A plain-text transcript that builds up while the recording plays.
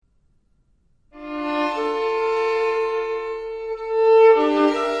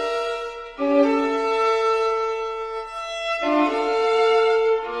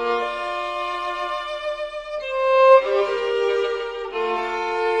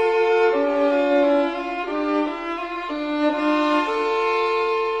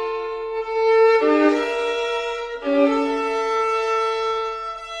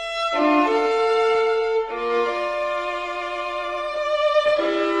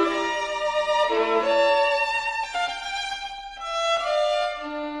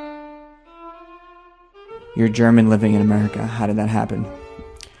you're German living in America? How did that happen?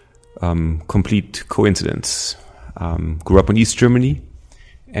 Complete coincidence. Grew up in East Germany,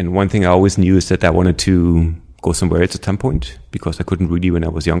 and one thing I always knew is that I wanted to go somewhere else at some point because I couldn't really when I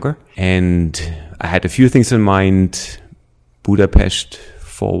was younger. And I had a few things in mind. Budapest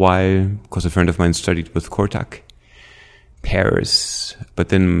for a while because a friend of mine studied with Kortak. Paris, but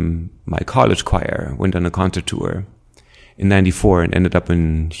then my college choir went on a concert tour in '94 and ended up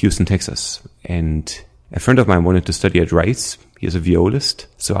in Houston, Texas. And a friend of mine wanted to study at Rice. He is a violist.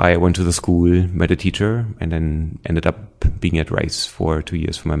 So I went to the school, met a teacher, and then ended up being at Rice for 2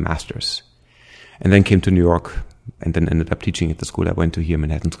 years for my master's. And then came to New York and then ended up teaching at the school I went to here,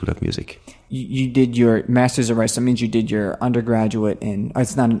 Manhattan School of Music. You did your master's at Rice. That means you did your undergraduate in,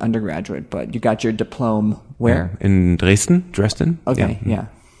 it's not an undergraduate, but you got your diploma where? In Dresden. Okay, yeah.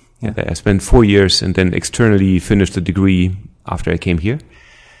 I spent 4 years and then externally finished the degree after I came here.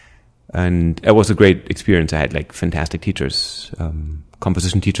 And it was a great experience. I had like fantastic teachers.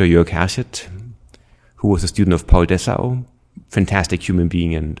 Composition teacher Jörg Herschet, who was a student of Paul Dessau. Fantastic human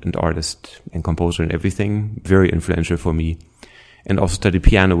being and artist and composer and everything. Very influential for me. And also studied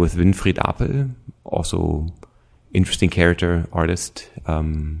piano with Winfried Apel, also interesting character, artist.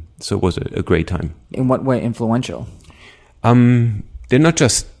 So it was a great time. In what way influential? They're not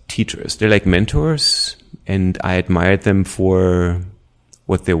just teachers. They're like mentors. And I admired them for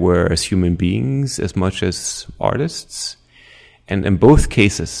what they were as human beings as much as artists. And in both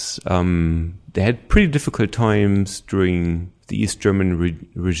cases, they had pretty difficult times during the East German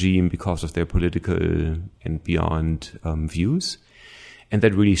regime because of their political and beyond views. And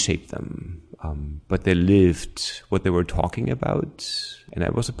that really shaped them. But they lived what they were talking about. And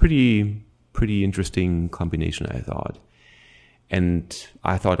that was a pretty interesting combination, I thought. And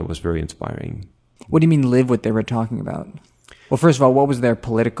I thought it was very inspiring. What do you mean live what they were talking about? Well, first of all, what was their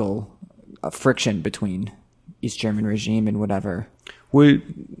political friction between East German regime and whatever? Well,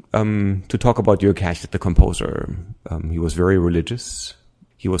 to talk about Jörg Herschet, the composer, he was very religious.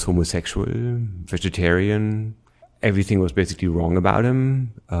 He was homosexual, vegetarian. Everything was basically wrong about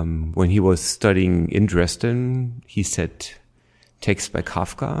him. When he was studying in Dresden, he said texts by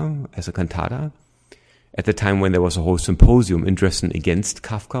Kafka as a cantata. At the time when there was a whole symposium in Dresden against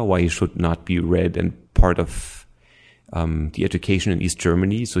Kafka, why he should not be read and part of the education in East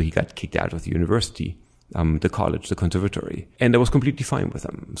Germany, so he got kicked out of the university, the college, the conservatory. And I was completely fine with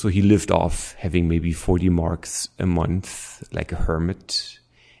him. So he lived off having maybe 40 marks a month, like a hermit.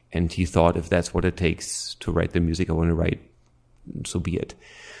 And he thought if that's what it takes to write the music I want to write, so be it.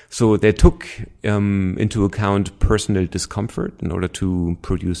 So they took into account personal discomfort in order to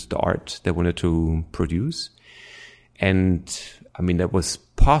produce the art they wanted to produce. And I mean, that was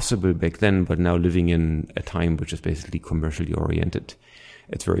possible back then, but now living in a time which is basically commercially oriented,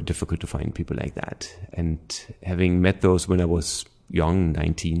 it's very difficult to find people like that. And having met those when I was young,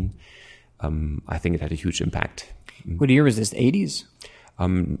 19, I think it had a huge impact. What year was this, 80s?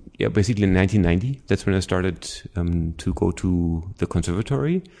 Basically in 1990, that's when I started to go to the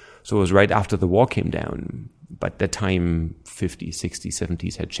conservatory. So it was right after the wall came down. But that time, 50s, 60s,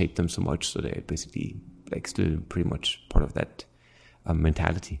 70s had shaped them so much. So they're basically like still pretty much part of that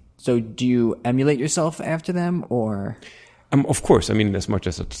mentality. So do you emulate yourself after them or? Of course, I mean, as much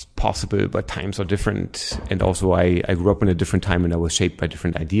as it's possible, but times are different. And also I grew up in a different time and I was shaped by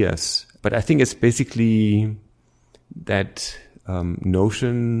different ideas. But I think it's basically that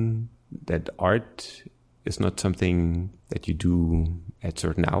notion that art is not something that you do at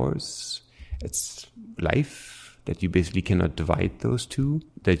certain hours. It's life, that you basically cannot divide those two,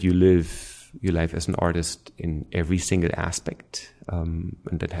 that you live your life as an artist in every single aspect. And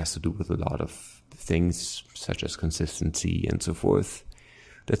that has to do with a lot of things such as consistency and so forth.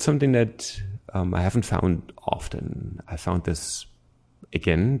 That's something that I haven't found often. I found this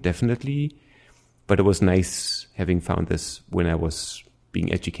again, definitely. But it was nice having found this when I was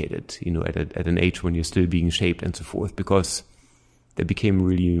being educated, at an age when you're still being shaped and so forth, because they became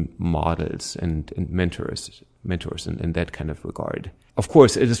really models and mentors in that kind of regard. Of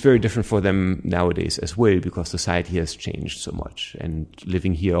course, it is very different for them nowadays as well, because society has changed so much, and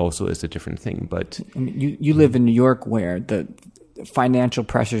living here also is a different thing. But I mean, you live in New York, where the financial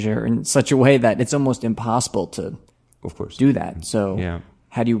pressures are in such a way that it's almost impossible to, of course, do that. So yeah.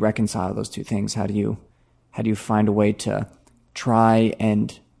 How do you reconcile those two things? How do you find a way to try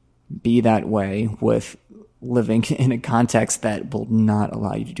and be that way with living in a context that will not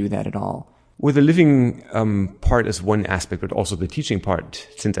allow you to do that at all? Well, the living part is one aspect, but also the teaching part,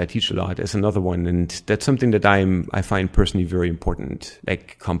 since I teach a lot, is another one. And that's something that I find personally very important.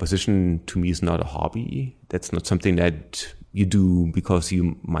 Like, composition to me is not a hobby. That's not something that you do because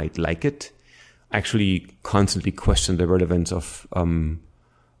you might like it. actually constantly question the relevance of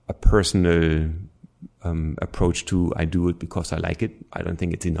a personal approach to I do it because I like it. I don't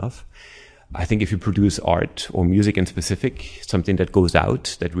think it's enough. I think if you produce art or music in specific, something that goes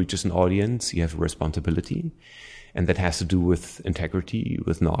out, that reaches an audience, you have a responsibility. And that has to do with integrity,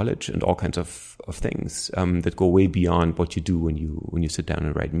 with knowledge, and all kinds of things that go way beyond what you do when you sit down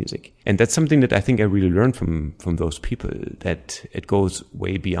and write music. And that's something that I think I really learned from those people, that it goes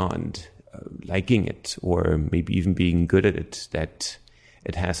way beyond liking it or maybe even being good at it, that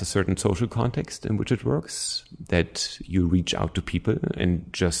it has a certain social context in which it works, that you reach out to people,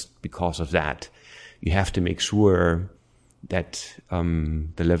 and just because of that, you have to make sure that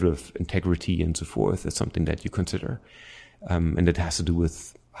the level of integrity and so forth is something that you consider. And it has to do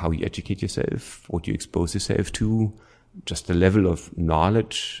with how you educate yourself, what you expose yourself to, just the level of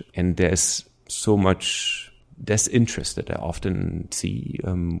knowledge. And there's so much disinterest that I often see,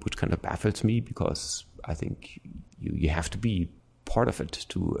 which kind of baffles me, because I think you have to be part of it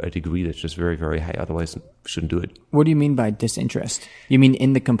to a degree that's just very, very high. Otherwise, shouldn't do it. What do you mean by disinterest? You mean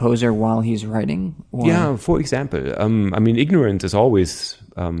in the composer while he's writing? Or? Yeah, for example. I mean, ignorance is always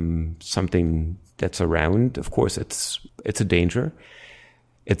something that's around. Of course, it's a danger.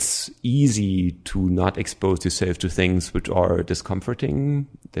 It's easy to not expose yourself to things which are discomforting,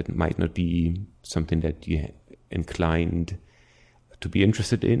 that might not be something that you're inclined to be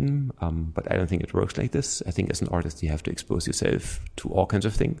interested in, but I don't think it works like this. I think as an artist, you have to expose yourself to all kinds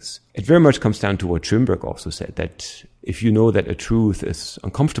of things. It very much comes down to what Schoenberg also said, that if you know that a truth is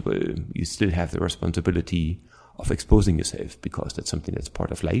uncomfortable, you still have the responsibility of exposing yourself, because that's something that's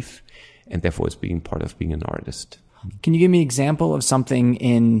part of life, and therefore it's being part of being an artist. Can you give me an example of something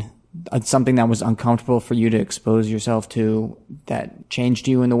that was uncomfortable for you to expose yourself to, that changed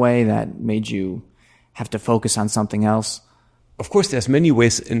you in a way that made you have to focus on something else? Of course, there's many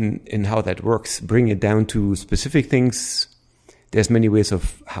ways in how that works. Bring it down to specific things. There's many ways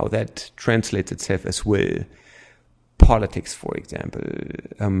of how that translates itself as well. Politics, for example.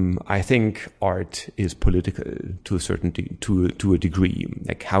 I think art is political to a certain to a degree.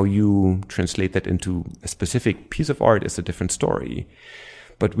 Like how you translate that into a specific piece of art is a different story.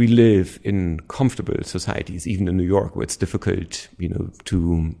 But we live in comfortable societies, even in New York, where it's difficult,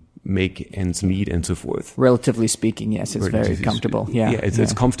 to make ends meet and so forth. Relatively speaking, yes, it's very comfortable. Yeah,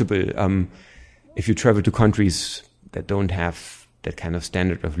 it's comfortable. If you travel to countries that don't have that kind of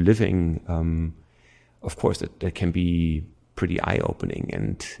standard of living, of course, that can be pretty eye-opening.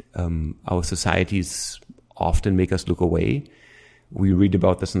 And our societies often make us look away. We read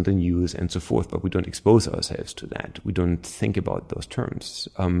about this in the news and so forth, but we don't expose ourselves to that. We don't think about those terms.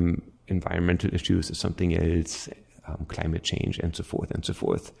 Environmental issues is something else. Climate change and so forth and so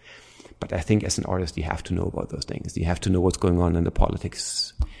forth. But I think as an artist, you have to know about those things. You have to know what's going on in the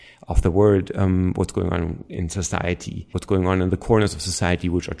politics of the world, what's going on in society, what's going on in the corners of society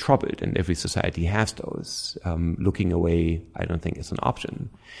which are troubled, and every society has those. Looking away, I don't think is an option.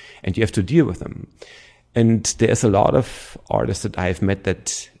 And you have to deal with them. And there's a lot of artists that I've met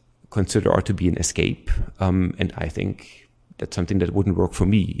that consider art to be an escape. And I think that's something that wouldn't work for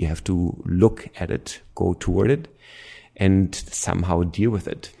me. You have to look at it, go toward it, and somehow deal with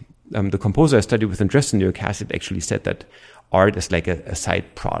it. The composer I studied with in Dresden, Jörg Hassett, actually said that art is like a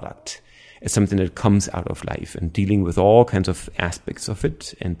side product. It's something that comes out of life, and dealing with all kinds of aspects of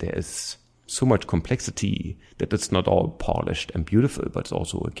it. And there's so much complexity that it's not all polished and beautiful, but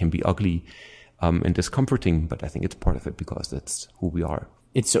it can be ugly and discomforting. But I think it's part of it because that's who we are.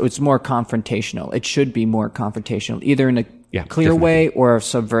 It's more confrontational. It should be more confrontational, either in a clear way or a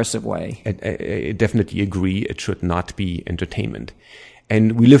subversive way. I definitely agree. It should not be entertainment.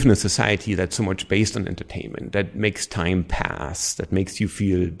 And we live in a society that's so much based on entertainment, that makes time pass, that makes you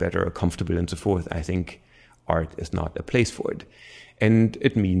feel better, comfortable, and so forth. I think art is not a place for it. And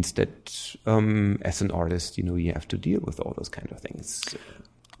it means that as an artist, you have to deal with all those kind of things.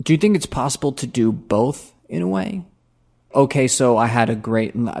 Do you think it's possible to do both in a way? Okay, so I had a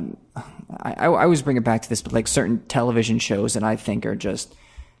great... I always bring it back to this, but like certain television shows that I think are just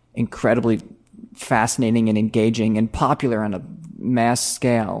incredibly fascinating and engaging and popular on a mass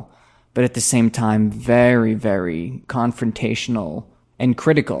scale, but at the same time very, very confrontational and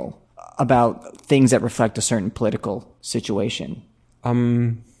critical about things that reflect a certain political situation.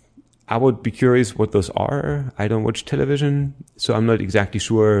 I would be curious what those are. I don't watch television, so I'm not exactly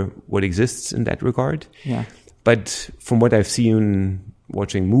sure what exists in that regard. Yeah. But from what I've seen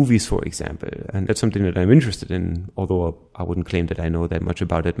watching movies, for example, and that's something that I'm interested in, although I wouldn't claim that I know that much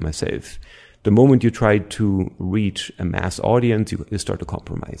about it myself. The moment you try to reach a mass audience, you start to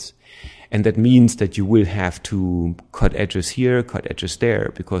compromise. And that means that you will have to cut edges here, cut edges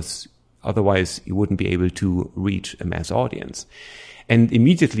there, because Otherwise, you wouldn't be able to reach a mass audience. And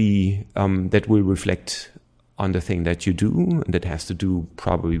immediately, that will reflect on the thing that you do, and that has to do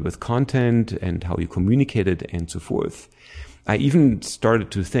probably with content and how you communicate it and so forth. I even started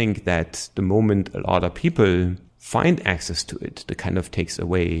to think that the moment a lot of people find access to it, that kind of takes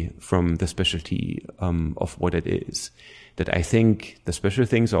away from the specialty of what it is. That I think the special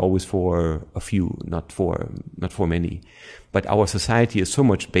things are always for a few, not for many. But our society is so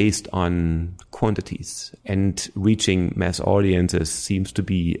much based on quantities, and reaching mass audiences seems to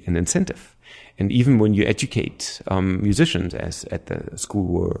be an incentive. And even when you educate musicians, as at the school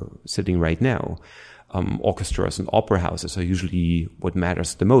we're sitting right now, orchestras and opera houses are usually what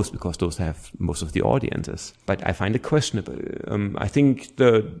matters the most, because those have most of the audiences. But I find it questionable. I think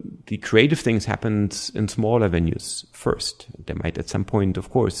the creative things happened in smaller venues first. They might at some point, of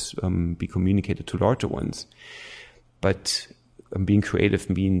course, be communicated to larger ones. But being creative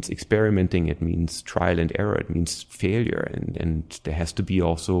means experimenting. It means trial and error. It means failure. And there has to be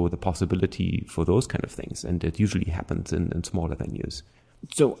also the possibility for those kind of things. And it usually happens in smaller venues.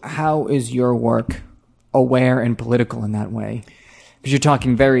 So how is your work aware and political in that way? Because you're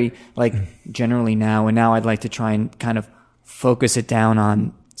talking very like generally now, and now I'd like to try and kind of focus it down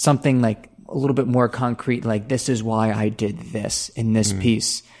on something like a little bit more concrete, like this is why I did this in this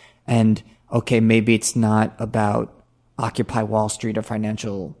piece. And okay, maybe it's not about Occupy Wall Street or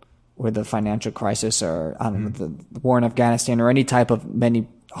the financial crisis, or I don't know, the war in Afghanistan, or any type of many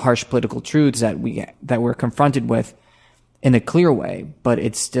harsh political truths that we're confronted with in a clear way, but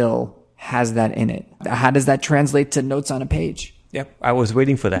it still has that in it. How does that translate to notes on a page? Yep, I was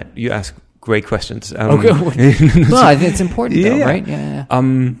waiting for that. You ask great questions. Okay. No, it's important though, right? Yeah.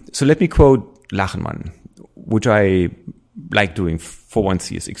 So let me quote Lachenmann, which I like doing. For once,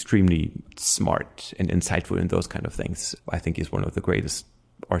 he is extremely smart and insightful in those kind of things. I think he's one of the greatest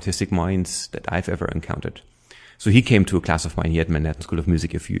artistic minds that I've ever encountered. So he came to a class of mine here at Manhattan School of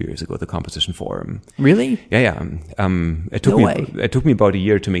Music a few years ago, the Composition Forum. Really? Yeah. It took me about a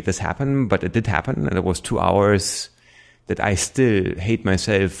year to make this happen, but it did happen. And it was 2 hours that I still hate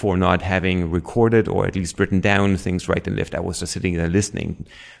myself for not having recorded or at least written down things right and left. I was just sitting there listening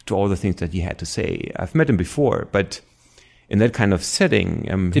to all the things that he had to say. I've met him before, but in that kind of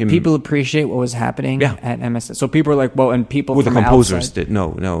setting, did people appreciate what was happening at MSS? So people were like, well, and people from the composers outside? did.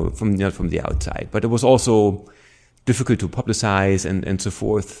 No, not from the outside. But it was also difficult to publicize and so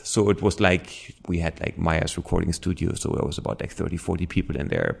forth. So it was like we had like Maya's recording studio. So there was about like 30, 40 people in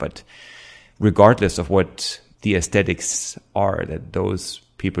there. But regardless of what the aesthetics are that those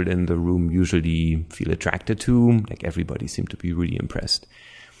people in the room usually feel attracted to, like everybody seemed to be really impressed.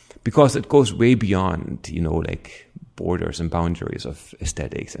 Because it goes way beyond, like borders and boundaries of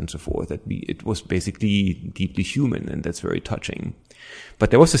aesthetics and so forth. It was basically deeply human, and that's very touching.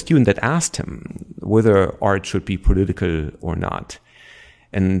 But there was a student that asked him whether art should be political or not.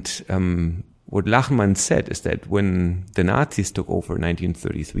 And what Lachenmann said is that when the Nazis took over in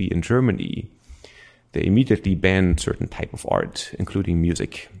 1933 in Germany, they immediately banned certain type of art, including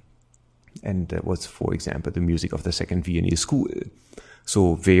music. And that was, for example, the music of the Second Viennese School.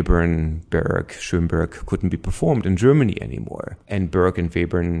 So Webern, Berg, Schönberg couldn't be performed in Germany anymore. And Berg and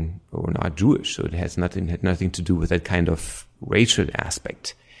Webern were not Jewish, so it had nothing to do with that kind of racial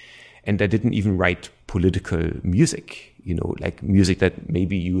aspect. And they didn't even write political music, like music that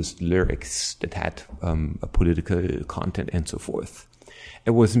maybe used lyrics that had a political content and so forth.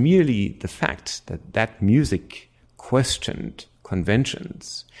 It was merely the fact that that music questioned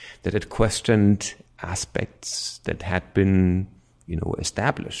conventions, that it questioned aspects that had been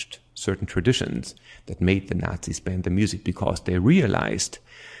established, certain traditions that made the Nazis ban the music, because they realized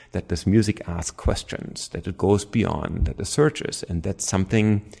that this music asks questions, that it goes beyond, that it searches, and that's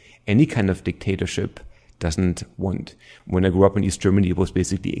something any kind of dictatorship doesn't want. When I grew up in East Germany, it was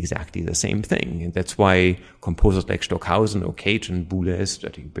basically exactly the same thing. And that's why composers like Stockhausen or Cage and Boulez,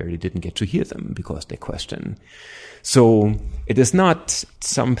 that you barely didn't get to hear them because they question. So it is not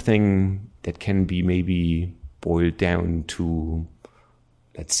something that can be maybe boiled down to,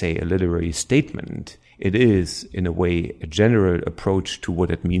 let's say, a literary statement. It is, in a way, a general approach to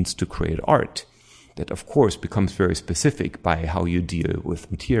what it means to create art that, of course, becomes very specific by how you deal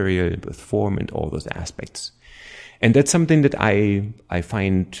with material, with form, and all those aspects. And that's something that I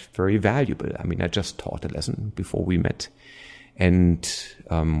find very valuable. I mean, I just taught a lesson before we met, and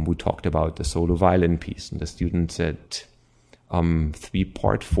we talked about the solo violin piece, and the student said,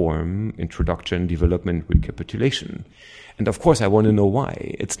 3-part form, introduction, development, recapitulation. And of course, I want to know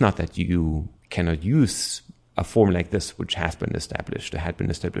why. It's not that you cannot use a form like this, which has been established, had been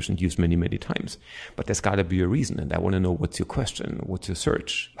established and used many, many times. But there's got to be a reason. And I want to know, what's your question? What's your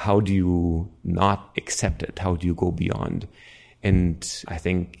search? How do you not accept it? How do you go beyond? And I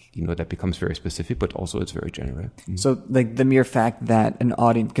think, that becomes very specific, but also it's very general. Mm-hmm. So like the mere fact that an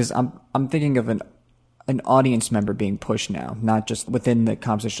audience, because I'm thinking of an audience member being pushed now, not just within the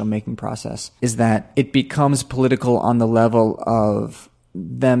compositional making process, is that it becomes political on the level of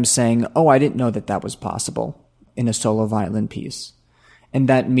them saying, oh, I didn't know that was possible in a solo violin piece. And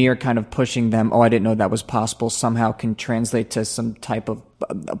that mere kind of pushing them, oh, I didn't know that was possible, somehow can translate to some type of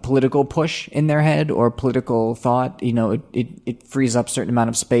a political push in their head or political thought. It frees up a certain amount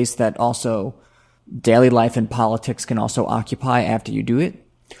of space that also daily life and politics can also occupy after you do it.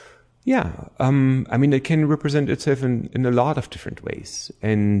 Yeah. It can represent itself in a lot of different ways.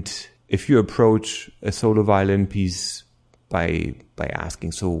 And if you approach a solo violin piece by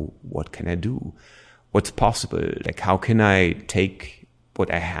asking, so what can I do? What's possible? Like, how can I take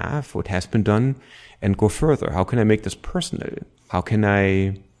what I have, what has been done, and go further? How can I make this personal? How can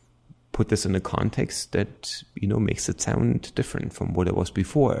I put this in a context that, makes it sound different from what it was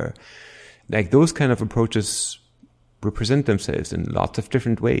before? Like, those kind of approaches represent themselves in lots of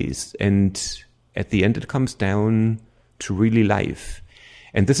different ways. And at the end, it comes down to really life.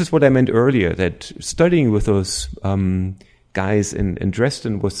 And this is what I meant earlier, that studying with those guys in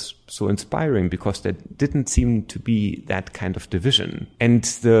Dresden was so inspiring, because there didn't seem to be that kind of division. And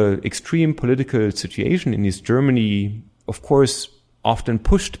the extreme political situation in East Germany, of course, often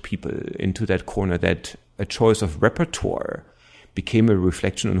pushed people into that corner, that a choice of repertoire became a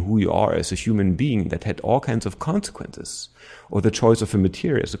reflection on who you are as a human being that had all kinds of consequences. Or the choice of a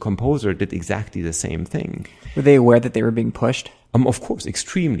material as a composer did exactly the same thing. Were they aware that they were being pushed? Of course,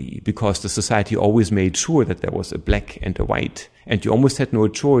 extremely, because the society always made sure that there was a black and a white, and you almost had no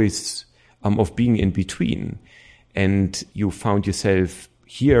choice of being in between. And you found yourself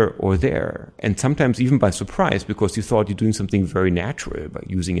here or there, and sometimes even by surprise, because you thought you're doing something very natural by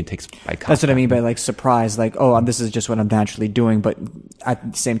using a text by Kafka. That's what I mean by like surprise, like, oh, this is just what I'm naturally doing, but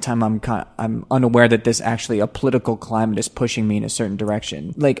at the same time, I'm unaware that this actually a political climate is pushing me in a certain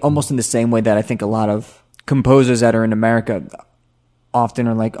direction. Like almost in the same way that I think a lot of composers that are in America often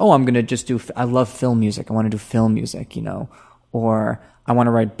are like, oh, I'm going to just I love film music. I want to do film music, or I want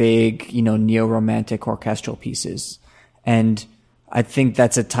to write big, neo-romantic orchestral pieces. And I think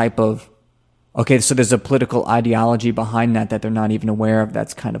that's a type of, okay, so there's a political ideology behind that they're not even aware of,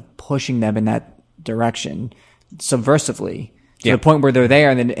 that's kind of pushing them in that direction subversively to the point where they're there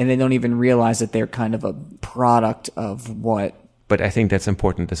and they don't even realize that they're kind of a product of what. But I think that's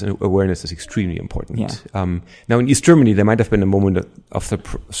important. This awareness is extremely important. Yeah. Now, in East Germany, there might have been a moment of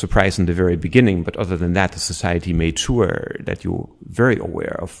surprise in the very beginning, but other than that, the society made sure that you're very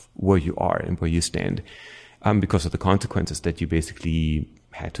aware of where you are and where you stand, because of the consequences that you basically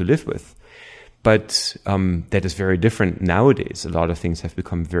had to live with. But that is very different nowadays. A lot of things have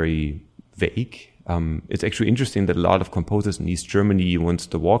become very vague. It's actually interesting that a lot of composers in East Germany, once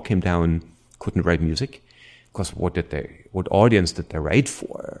the wall came down, couldn't write music. Because what audience did they write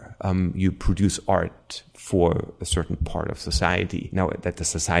for? You produce art for a certain part of society. Now that the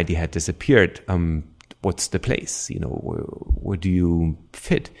society had disappeared, what's the place? Where do you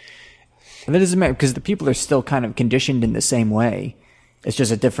fit? And that doesn't matter, because the people are still kind of conditioned in the same way. It's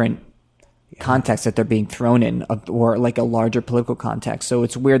just a different context that they're being thrown in, or like a larger political context. So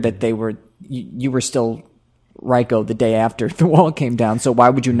it's weird that you were still Reiko the day after the wall came down. So why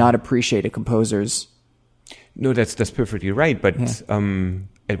would you not appreciate a composer's? No, that's perfectly right. But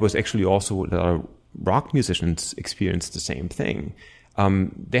it was actually also a lot of rock musicians experienced the same thing.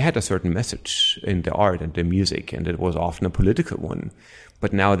 They had a certain message in their art and their music, and it was often a political one.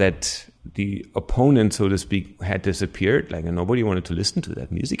 But now that the opponent, so to speak, had disappeared, like nobody wanted to listen to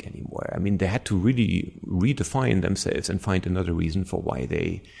that music anymore. I mean, they had to really redefine themselves and find another reason for why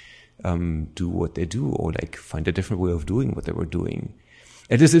they do what they do, or like find a different way of doing what they were doing.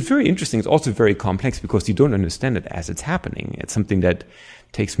 It is very interesting. It's also very complex because you don't understand it as it's happening. It's something that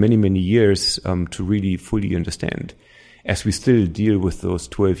takes many, many years to really fully understand, as we still deal with those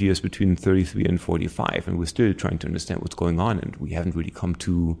 12 years between 33 and 45, and we're still trying to understand what's going on, and we haven't really come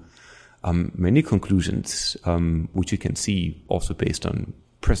to many conclusions, which you can see also based on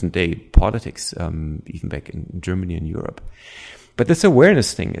present-day politics, even back in Germany and Europe. But this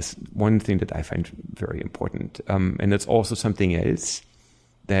awareness thing is one thing that I find very important, and it's also something else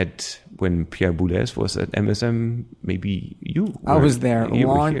that when Pierre Boulez was at MSM, maybe I was there a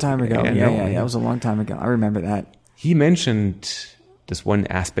long time ago. Yeah, it was a long time ago. I remember that. He mentioned this one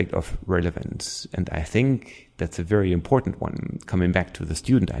aspect of relevance, and I think that's a very important one, coming back to the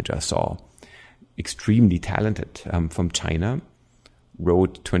student I just saw. extremely talented from China,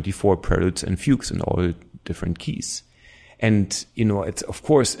 wrote 24 preludes and fugues in all different keys. And, it's of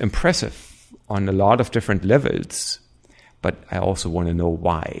course impressive on a lot of different levels, but I also want to know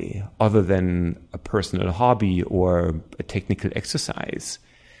why, other than a personal hobby or a technical exercise.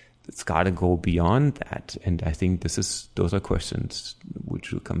 It's got to go beyond that. And I think those are questions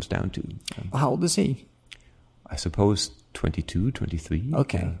which it comes down to. How old is he? I suppose 22, 23.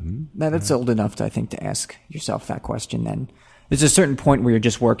 Okay. Now that's old enough, I think, to ask yourself that question then. There's a certain point where you're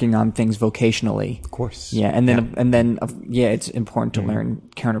just working on things vocationally. Of course. Yeah, and then it's important to learn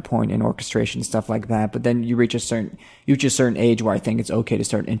counterpoint and orchestration and stuff like that. But then you reach a certain age where I think it's okay to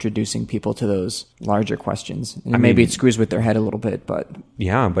start introducing people to those larger questions. And maybe it screws with their head a little bit, but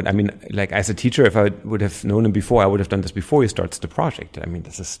yeah. But I mean, like as a teacher, if I would have known him before, I would have done this before he starts the project. I mean,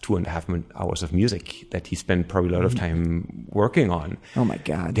 this is 2.5 hours of music that he spent probably a lot of time working on. Oh my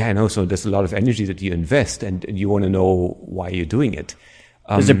God. Yeah, I know. So there's a lot of energy that you invest, and you want to know why you're doing it.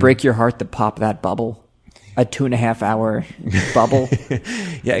 Does it break your heart to pop that bubble? A 2.5 hour bubble?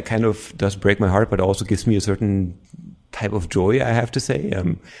 Yeah, it kind of does break my heart, but also gives me a certain type of joy, I have to say.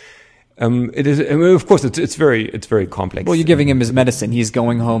 It is, of course, it's very complex. Well, you're giving him his medicine. He's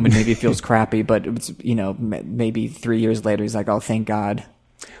going home and maybe he feels crappy, but it's, maybe 3 years later, he's like, oh, thank God.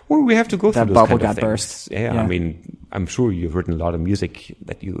 Well, we have to go through that those bubble kind of got things. Burst. Yeah, I mean, I'm sure you've written a lot of music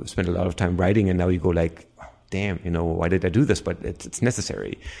that you spent a lot of time writing, and now you go like, damn, why did I do this? But it's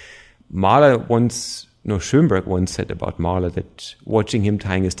necessary. Mahler once, Schoenberg once said about Mahler that watching him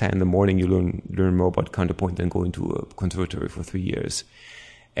tying his tie in the morning, you learn more about counterpoint than going to a conservatory for 3 years.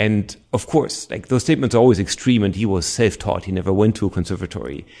 And of course, like those statements are always extreme, and he was self-taught. He never went to a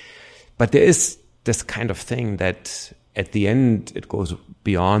conservatory. But there is this kind of thing that at the end, it goes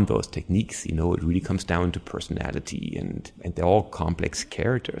beyond those techniques. It really comes down to personality, and they're all complex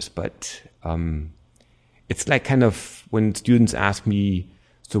characters. But it's like kind of when students ask me,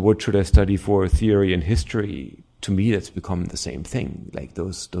 so what should I study for theory and history? To me, that's become the same thing. Like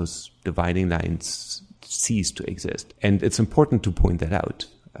those dividing lines cease to exist. And it's important to point that out,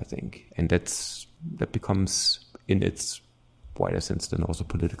 I think. And that becomes, in its wider sense, then also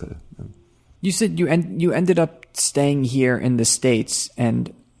political. You said you ended up staying here in the States,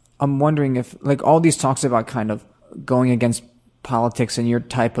 and I'm wondering if, like, all these talks about kind of going against politics and your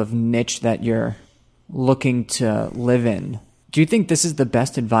type of niche that you're looking to live in, do you think this is the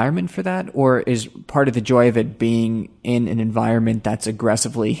best environment for that, or is part of the joy of it being in an environment that's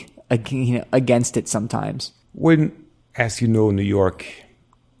aggressively against it sometimes? When, as you know, New York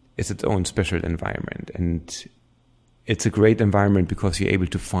is its own special environment, and it's a great environment because you're able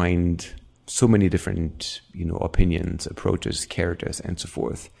to find so many different, opinions, approaches, characters, and so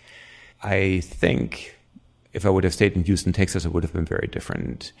forth. I think if I would have stayed in Houston, Texas, it would have been very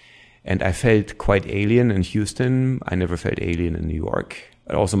different. And I felt quite alien in Houston. I never felt alien in New York.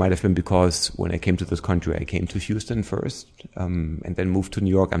 It also might have been because when I came to this country, I came to Houston first, and then moved to New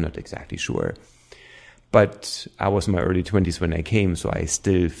York. I'm not exactly sure. But I was in my early 20s when I came, so I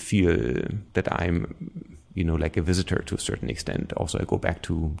still feel that I'm like a visitor to a certain extent. Also, I go back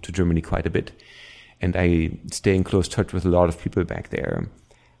to Germany quite a bit, and I stay in close touch with a lot of people back there.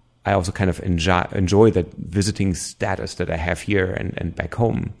 I also kind of enjoy that visiting status that I have here and back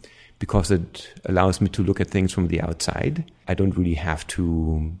home, because it allows me to look at things from the outside. I don't really have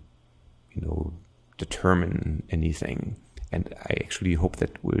to, determine anything. And I actually hope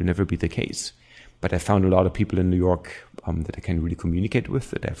that will never be the case. But I found a lot of people in New York that I can really communicate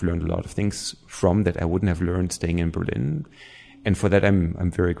with, that I've learned a lot of things from that I wouldn't have learned staying in Berlin. And for that,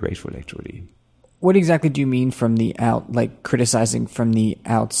 I'm very grateful, actually. What exactly do you mean from the criticizing from the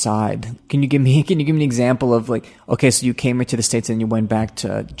outside? Can you give me an example of okay, so you came into the States and you went back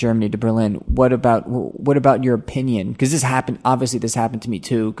to Germany, to Berlin. What about your opinion? Because this happened to me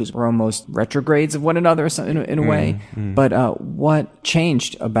too, because we're almost retrogrades of one another in a way. But what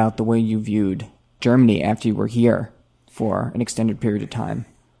changed about the way you viewed Germany after you were here for an extended period of time?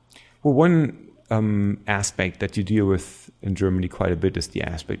 Well, one aspect that you deal with in Germany quite a bit is the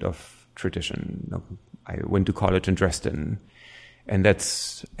aspect of tradition. I went to college in Dresden, and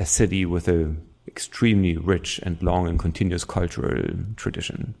that's a city with a extremely rich and long and continuous cultural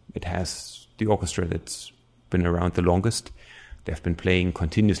tradition. It has the orchestra that's been around the longest. They've been playing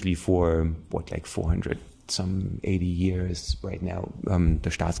continuously for 400 some 80 years right now, the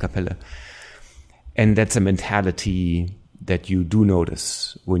Staatskapelle. And that's a mentality that you do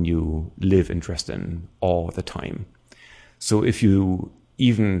notice when you live in Dresden all the time. So if you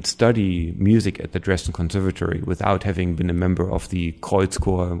even study music at the Dresden Conservatory without having been a member of the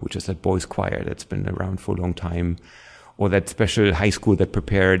Kreuzchor, which is that boys choir that's been around for a long time, or that special high school that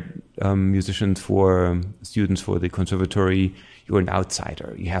prepared musicians for students for the conservatory, you're an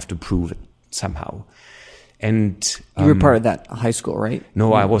outsider. You have to prove it somehow. And you were part of that high school, right?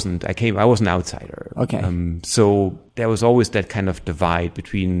 no, I wasn't. I was an outsider. Okay. So there was always that kind of divide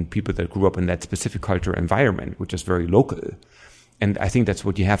between people that grew up in that specific cultural environment, which is very local. And I think that's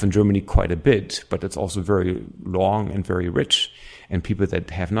what you have in Germany quite a bit, but it's also very long and very rich, and people that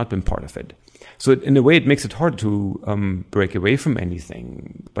have not been part of it. So in a way, it makes it hard to break away from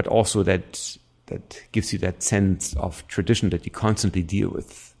anything, but also that gives you that sense of tradition that you constantly deal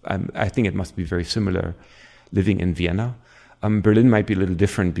with. I think it must be very similar living in Vienna. Berlin might be a little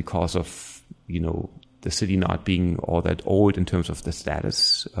different because of, the city not being all that old in terms of the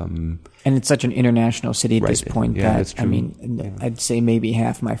status. And it's such an international city at this point that's that, true. I'd say maybe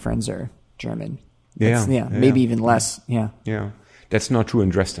half my friends are German. Yeah. Maybe even less. Yeah. Yeah. That's not true in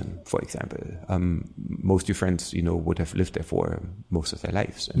Dresden, for example. Most of your friends, would have lived there for most of their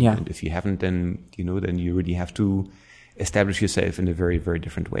lives. And if you haven't, then you really have to establish yourself in a very, very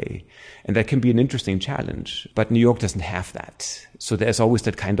different way. And that can be an interesting challenge. But New York doesn't have that. So there's always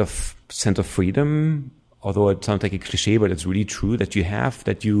that kind of sense of freedom, although it sounds like a cliche, but it's really true that you have,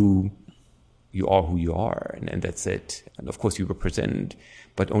 that you are who you are, and that's it. And of course you represent,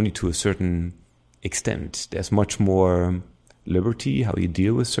 but only to a certain extent. There's much more liberty, how you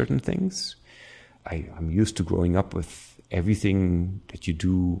deal with certain things. I'm used to growing up with everything that you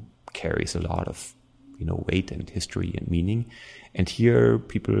do carries a lot of weight and history and meaning. And here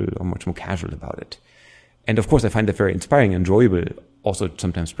people are much more casual about it. And of course I find that very inspiring and enjoyable. Also it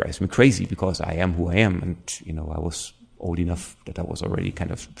sometimes drives me crazy because I am who I am. And, I was old enough that I was already kind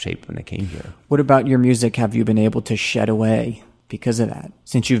of shaped when I came here. What about your music? Have you been able to shed away because of that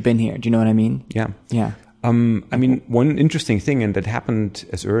since you've been here? Do you know what I mean? Yeah. Yeah. One interesting thing, and that happened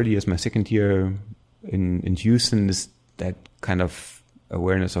as early as my second year in Houston, is that kind of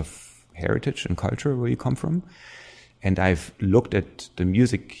awareness of heritage and culture where you come from. And I've looked at the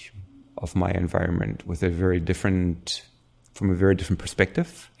music of my environment from a very different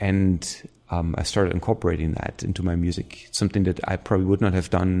perspective. And I started incorporating that into my music, something that I probably would not have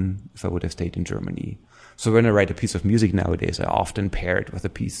done if I would have stayed in Germany. So when I write a piece of music nowadays, I often pair it with a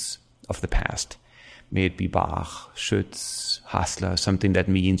piece of the past. May it be Bach, Schütz, Hassler, something that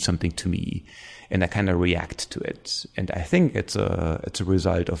means something to me. And I kind of react to it. And I think it's a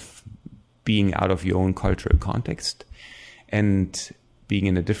result of being out of your own cultural context and being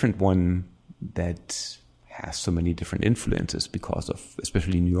in a different one that has so many different influences because of,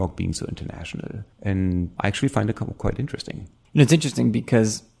 especially New York being so international. And I actually find it quite interesting. It's interesting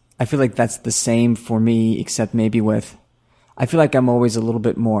because I feel like that's the same for me, except maybe I feel like I'm always a little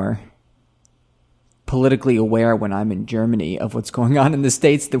bit more politically aware when I'm in Germany of what's going on in the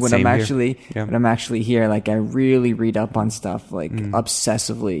States than when when I'm actually here. Like I really read up on stuff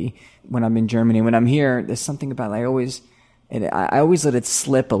obsessively when I'm in Germany. When I'm here, there's something about I always let it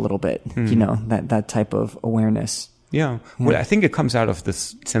slip a little bit, that type of awareness. Yeah. Well, I think it comes out of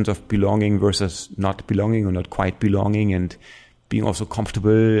this sense of belonging versus not belonging or not quite belonging, and being also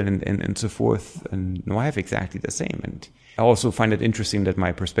comfortable and so forth. And I have exactly the same. And I also find it interesting that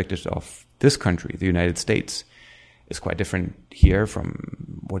my perspective of this country, the United States, is quite different here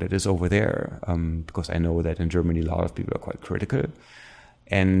from what it is over there. Because I know that in Germany, a lot of people are quite critical.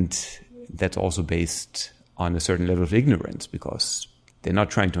 And that's also based on a certain level of ignorance, because they're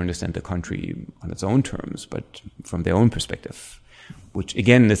not trying to understand the country on its own terms, but from their own perspective, which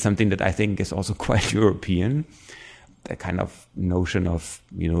again is something that I think is also quite European. That kind of notion of,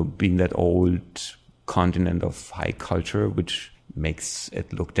 being that old continent of high culture, which makes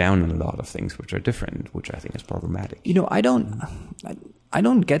it look down on a lot of things which are different, which I think is problematic. I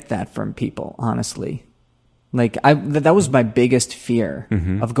don't get that from people, honestly. Like that was my biggest fear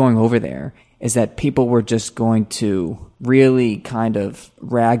of going over there, is that people were just going to really kind of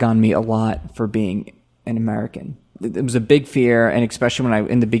rag on me a lot for being an American. It was a big fear, and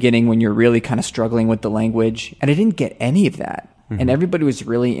especially in the beginning when you're really kind of struggling with the language, and I didn't get any of that. And everybody was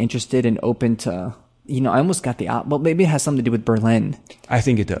really interested and open to, I almost got well, maybe it has something to do with Berlin. I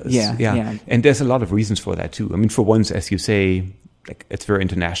think it does. Yeah. And there's a lot of reasons for that too. I mean, for once, as you say, like it's very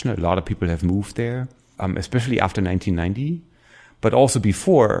international. A lot of people have moved there, especially after 1990. But also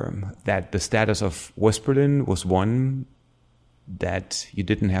before that, the status of West Berlin was one that you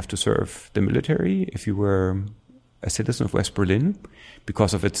didn't have to serve the military if you were a citizen of West Berlin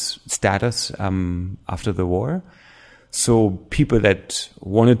because of its status after the war. So people that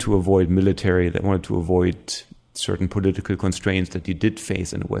wanted to avoid military, that wanted to avoid certain political constraints that you did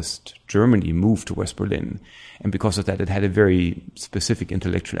face in West Germany moved to West Berlin. And because of that, it had a very specific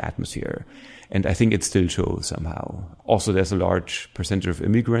intellectual atmosphere. And I think it still shows somehow. Also, there's a large percentage of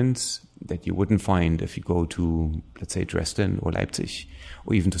immigrants that you wouldn't find if you go to, let's say, Dresden or Leipzig,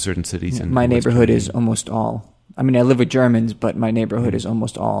 or even to certain cities. In my West neighborhood Germany. is almost all, I mean, I live with Germans, but my neighborhood is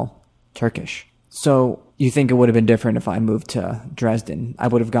almost all Turkish. So you think it would have been different if I moved to Dresden? I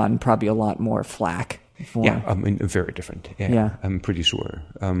would have gotten probably a lot more flack. Yeah, I mean, very different. Yeah. I'm pretty sure.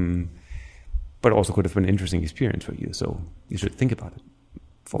 But also could have been an interesting experience for you. So you should think about it.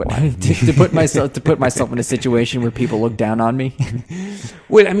 to put myself in a situation where people look down on me.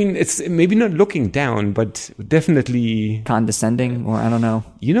 Well, I mean, it's maybe not looking down, but definitely condescending, or I don't know.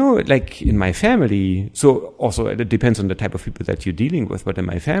 You know, like in my family, so also it depends on the type of people that you're dealing with, but in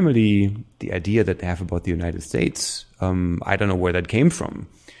my family, the idea that they have about the United States, I don't know where that came from,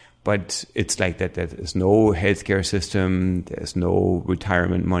 but it's like that there's no healthcare system, there's no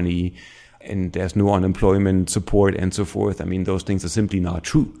retirement money, and there's no unemployment support and so forth. I mean, those things are simply not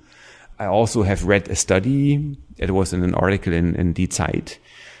true. I also have read a study, it was in an article in Die Zeit,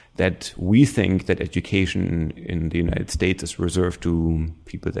 that we think that education in the United States is reserved to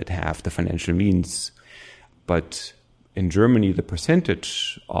people that have the financial means. But in Germany, the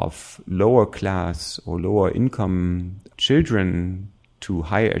percentage of lower class or lower income children to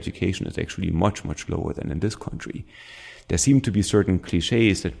higher education is actually much, much lower than in this country. There seem to be certain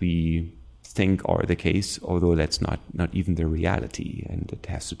cliches that we think are the case, although that's not even the reality, and it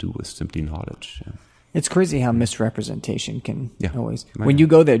has to do with simply knowledge. It's crazy how misrepresentation can always. When you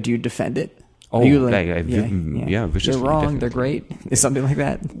go there, do you defend it? Oh, you viciously. They're wrong. They're great. Is something like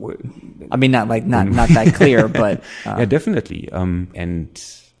that? I mean, not that clear, but yeah, definitely.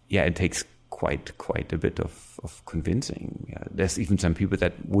 It takes quite a bit of convincing. Yeah, there's even some people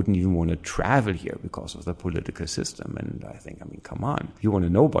that wouldn't even want to travel here because of the political system. And I think, I mean, come on, you want to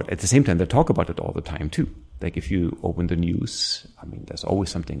know about it. At the same time, they talk about it all the time too. Like if you open the news, I mean, there's always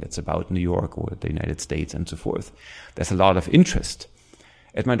something that's about New York or the United States and so forth. There's a lot of interest.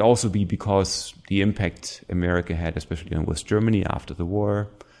 It might also be because the impact America had, especially in West Germany after the war.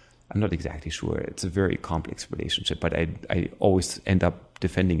 I'm not exactly sure. It's a very complex relationship, but I always end up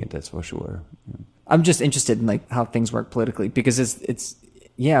defending it, that's for sure. I'm just interested in like how things work politically, because it's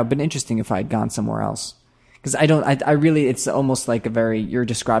been interesting if I'd gone somewhere else. Because I really, it's almost like you're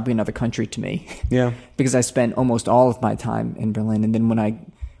describing another country to me. Yeah. Because I spent almost all of my time in Berlin, and then when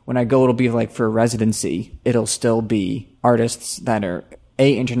I go, it'll be like for a residency, it'll still be artists that are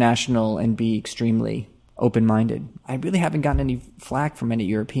A, international, and B, extremely open-minded. I really haven't gotten any flack from any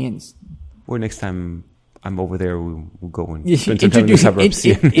Europeans. Well, next time I'm over there, we'll go and spend some time in the suburbs.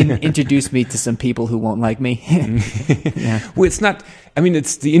 Introduce me to some people who won't like me. Yeah. Well, it's not, I mean,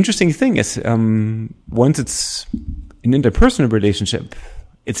 it's the interesting thing is, once it's an interpersonal relationship,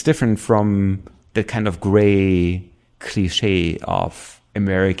 it's different from the kind of gray cliche of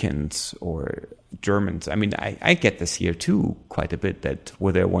Americans or Germans. I mean, I get this here too quite a bit, that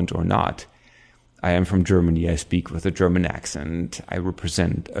whether I want or not, I am from Germany, I speak with a German accent, I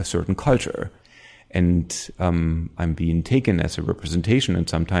represent a certain culture. And I'm being taken as a representation, and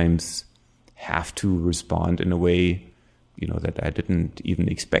sometimes have to respond in a way, you know, that I didn't even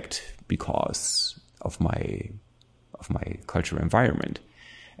expect because of my cultural environment.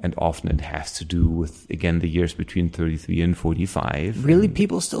 And often it has to do with, again, the years between 33 and 45. Really?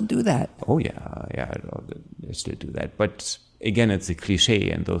 People still do that? Oh, yeah, they still do that. But again, it's a cliche,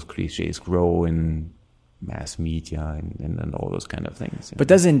 and those cliches grow in mass media and all those kind of things. But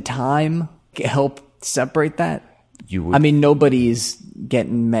doesn't time help separate that? I mean, nobody's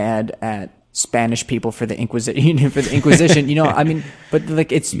getting mad at Spanish people for the Inquisition. You know, I mean, but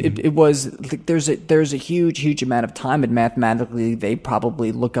like it was like there's a huge amount of time, and mathematically they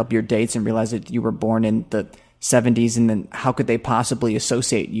probably look up your dates and realize that you were born in the 70s, and then how could they possibly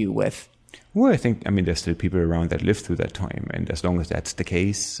associate you with? Well, I mean, there's still people around that lived through that time, and as long as that's the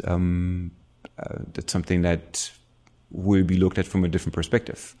case, that's something that will be looked at from a different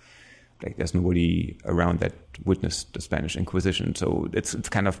perspective. Like there's nobody around that witnessed the Spanish Inquisition, so it's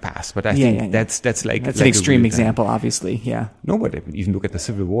kind of past. But I think that's like an extreme example, obviously. Yeah. No, but even look at the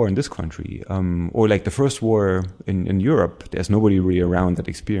Civil War in this country, or like the First War in Europe. There's nobody really around that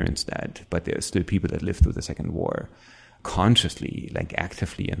experienced that, but there's still people that lived through the Second War, consciously, like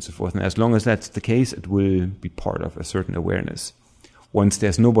actively, and so forth. And as long as that's the case, it will be part of a certain awareness. Once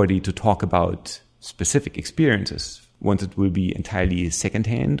there's nobody to talk about specific experiences, once it will be entirely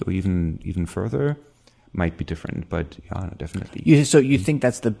secondhand or even further, might be different. But yeah, definitely. So you think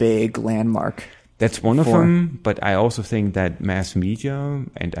that's the big landmark? That's one of For- them, but I also think that mass media,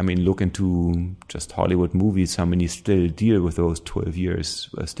 and I mean, look into just Hollywood movies, how many still deal with those 12 years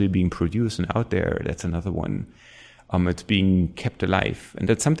still being produced and out there. That's another one. It's being kept alive. And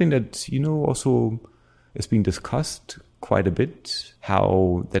that's something that, also is being discussed quite a bit,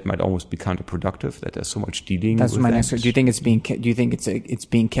 how that might almost be counterproductive, that there's so much dealing That's with my that. next question. Do you think it's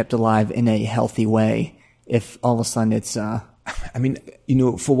being kept alive in a healthy way? If all of a sudden it's I mean,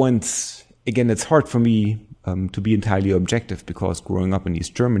 for once, again, it's hard for me to be entirely objective because growing up in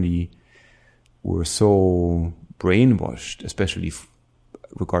East Germany, we're so brainwashed, especially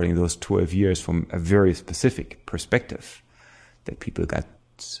regarding those 12 years from a very specific perspective, that people got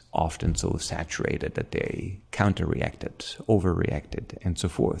often so saturated that they counter-reacted, overreacted, and so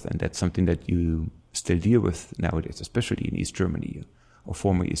forth. And that's something that you still deal with nowadays, especially in East Germany or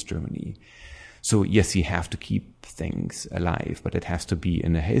former East Germany. So yes, you have to keep things alive, but it has to be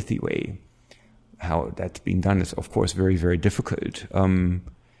in a healthy way. How that's being done is, of course, very, very difficult,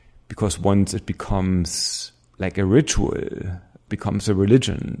 because once it becomes like a ritual, becomes a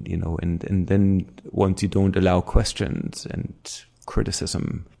religion, and then once you don't allow questions and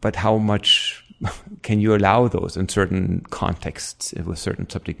criticism, but how much can you allow those in certain contexts with certain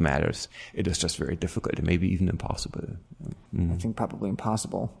subject matters? It is just very difficult and maybe even impossible. I think probably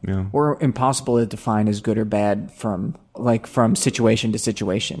impossible. Yeah. Or impossible to define as good or bad from situation to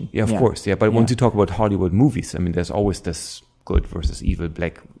situation. Yeah, of course. Yeah. But once you talk about Hollywood movies, I mean, there's always this good versus evil,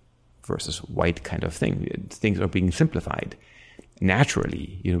 black versus white kind of thing. Things are being simplified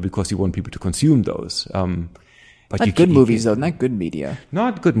naturally, because you want people to consume those. But Not good movies, though. Not good media.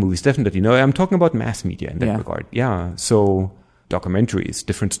 Not good movies, definitely. No, I'm talking about mass media in that Yeah. regard. Yeah. So documentaries,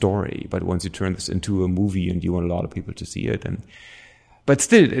 different story. But once you turn this into a movie and you want a lot of people to see it, but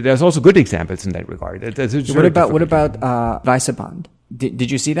still, there's also good examples in that regard. What about Weisseband? Did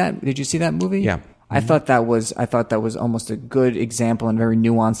you see that? Did you see that movie? Yeah. I thought that was almost a good example and very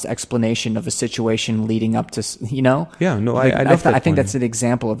nuanced explanation of a situation leading up to, Yeah, no, Like, I love that I think one. that's an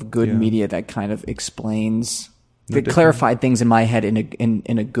example of good media that kind of explains, that definitely. clarified things in my head in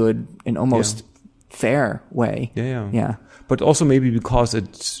a good, in almost fair way. Yeah. But also maybe because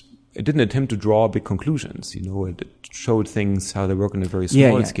it didn't attempt to draw big conclusions. It showed things how they work on a very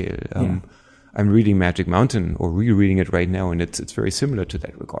small scale. I'm reading Magic Mountain or rereading it right now, and it's very similar to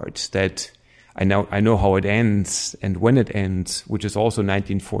that regard. That I know how it ends and when it ends, which is also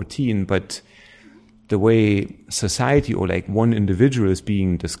 1914, but the way society or like one individual is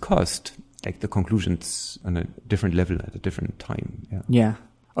being discussed, like the conclusions on a different level at a different time. Yeah. Yeah.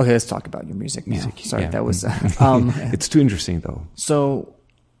 Okay, let's talk about your music now. Sorry, yeah. that was... It's too interesting though. So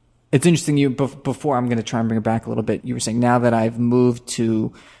it's interesting. Before I'm going to try and bring it back a little bit, you were saying now that I've moved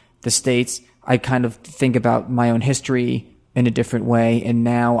to the States, I kind of think about my own history in a different way. And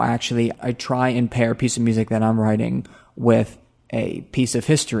now I try and pair a piece of music that I'm writing with a piece of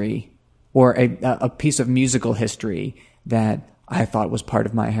history or a piece of musical history that I thought was part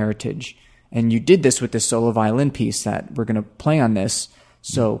of my heritage. And you did this with this solo violin piece that we're going to play on this.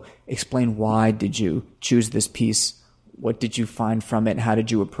 So explain, why did you choose this piece? What did you find from it? How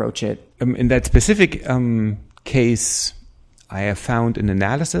did you approach it? In that specific case, I have found an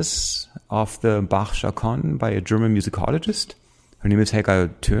analysis of the Bach Chaconne by a German musicologist. Her name is Helga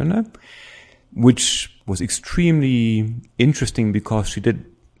Thürner, which was extremely interesting because she did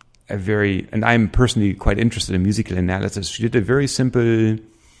and I'm personally quite interested in musical analysis. She did a very simple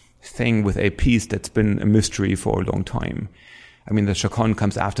thing with a piece that's been a mystery for a long time. I mean, the Chaconne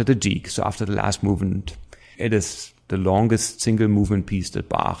comes after the Gigue, so after the last movement. It is the longest single movement piece that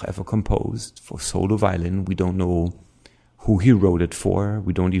Bach ever composed for solo violin. We don't know who he wrote it for.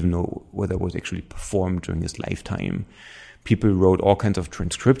 We don't even know whether it was actually performed during his lifetime. People wrote all kinds of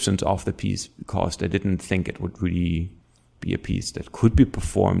transcriptions of the piece because they didn't think it would really be a piece that could be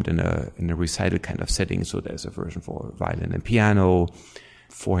performed in a recital kind of setting. So there's a version for violin and piano,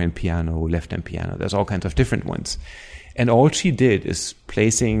 forehand piano, left-hand piano. There's all kinds of different ones. And all she did is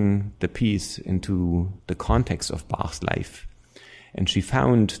placing the piece into the context of Bach's life. And she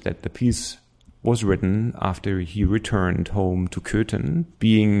found that the piece was written after he returned home to Köthen,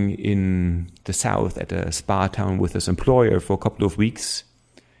 being in the south at a spa town with his employer for a couple of weeks,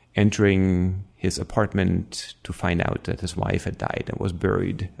 entering his apartment to find out that his wife had died and was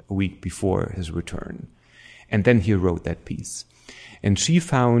buried a week before his return. And then he wrote that piece. And she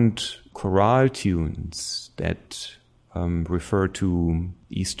found chorale tunes that refer to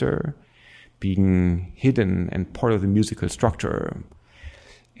Easter being hidden and part of the musical structure,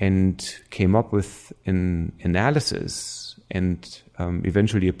 and came up with an analysis and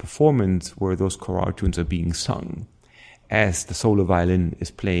eventually a performance where those chorale tunes are being sung as the solo violin is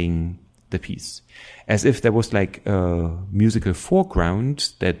playing the piece, as if there was like a musical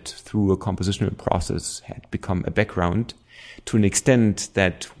foreground that through a compositional process had become a background to an extent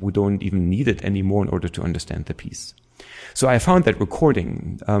that we don't even need it anymore in order to understand the piece. So I found that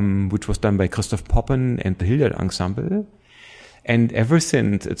recording, which was done by Christoph Poppen and the Hilliard Ensemble. And ever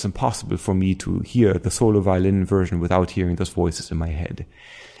since, it's impossible for me to hear the solo violin version without hearing those voices in my head.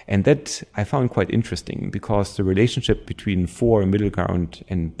 And that I found quite interesting, because the relationship between fore, middle ground,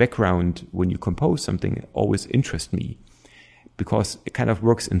 and background when you compose something always interests me, because it kind of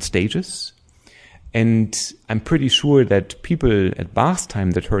works in stages. And I'm pretty sure that people at Bach's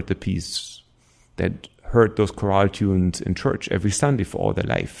time that heard the piece, that heard those chorale tunes in church every Sunday for all their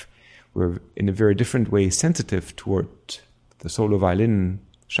life, were in a very different way sensitive toward the solo violin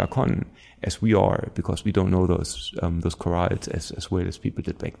chaconne as we are, because we don't know those chorales as well as people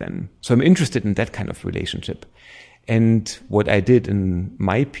did back then. So I'm interested in that kind of relationship. And what I did in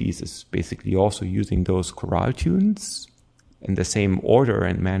my piece is basically also using those chorale tunes in the same order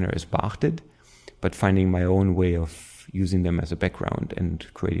and manner as Bach did, but finding my own way of using them as a background and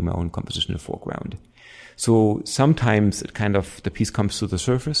creating my own compositional foreground. So sometimes it kind of, the piece comes to the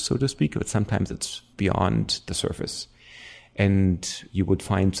surface, so to speak, but sometimes it's beyond the surface. And you would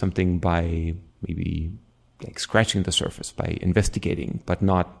find something by maybe like scratching the surface, by investigating, but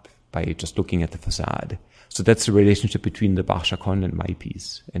not by just looking at the facade. So that's the relationship between the Bach chaconne and my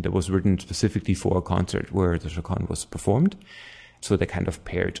piece. And it was written specifically for a concert where the chaconne was performed. So they kind of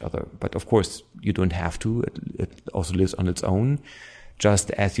pair each other. But of course, you don't have to. It also lives on its own,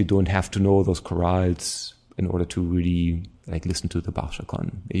 just as you don't have to know those chorales in order to really like listen to the Bach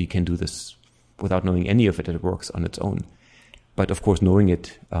chaconne. You can do this without knowing any of it. It works on its own. But of course, knowing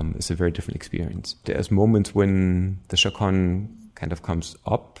it is a very different experience. There's moments when the chaconne kind of comes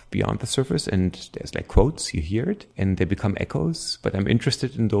up beyond the surface and there's like quotes, you hear it, and they become echoes. But I'm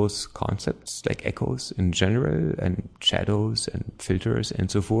interested in those concepts, like echoes in general, and shadows and filters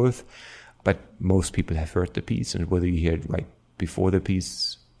and so forth. But most people have heard the piece, and whether you hear it right before the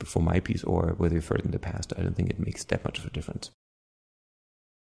piece, before my piece, or whether you've heard it in the past, I don't think it makes that much of a difference.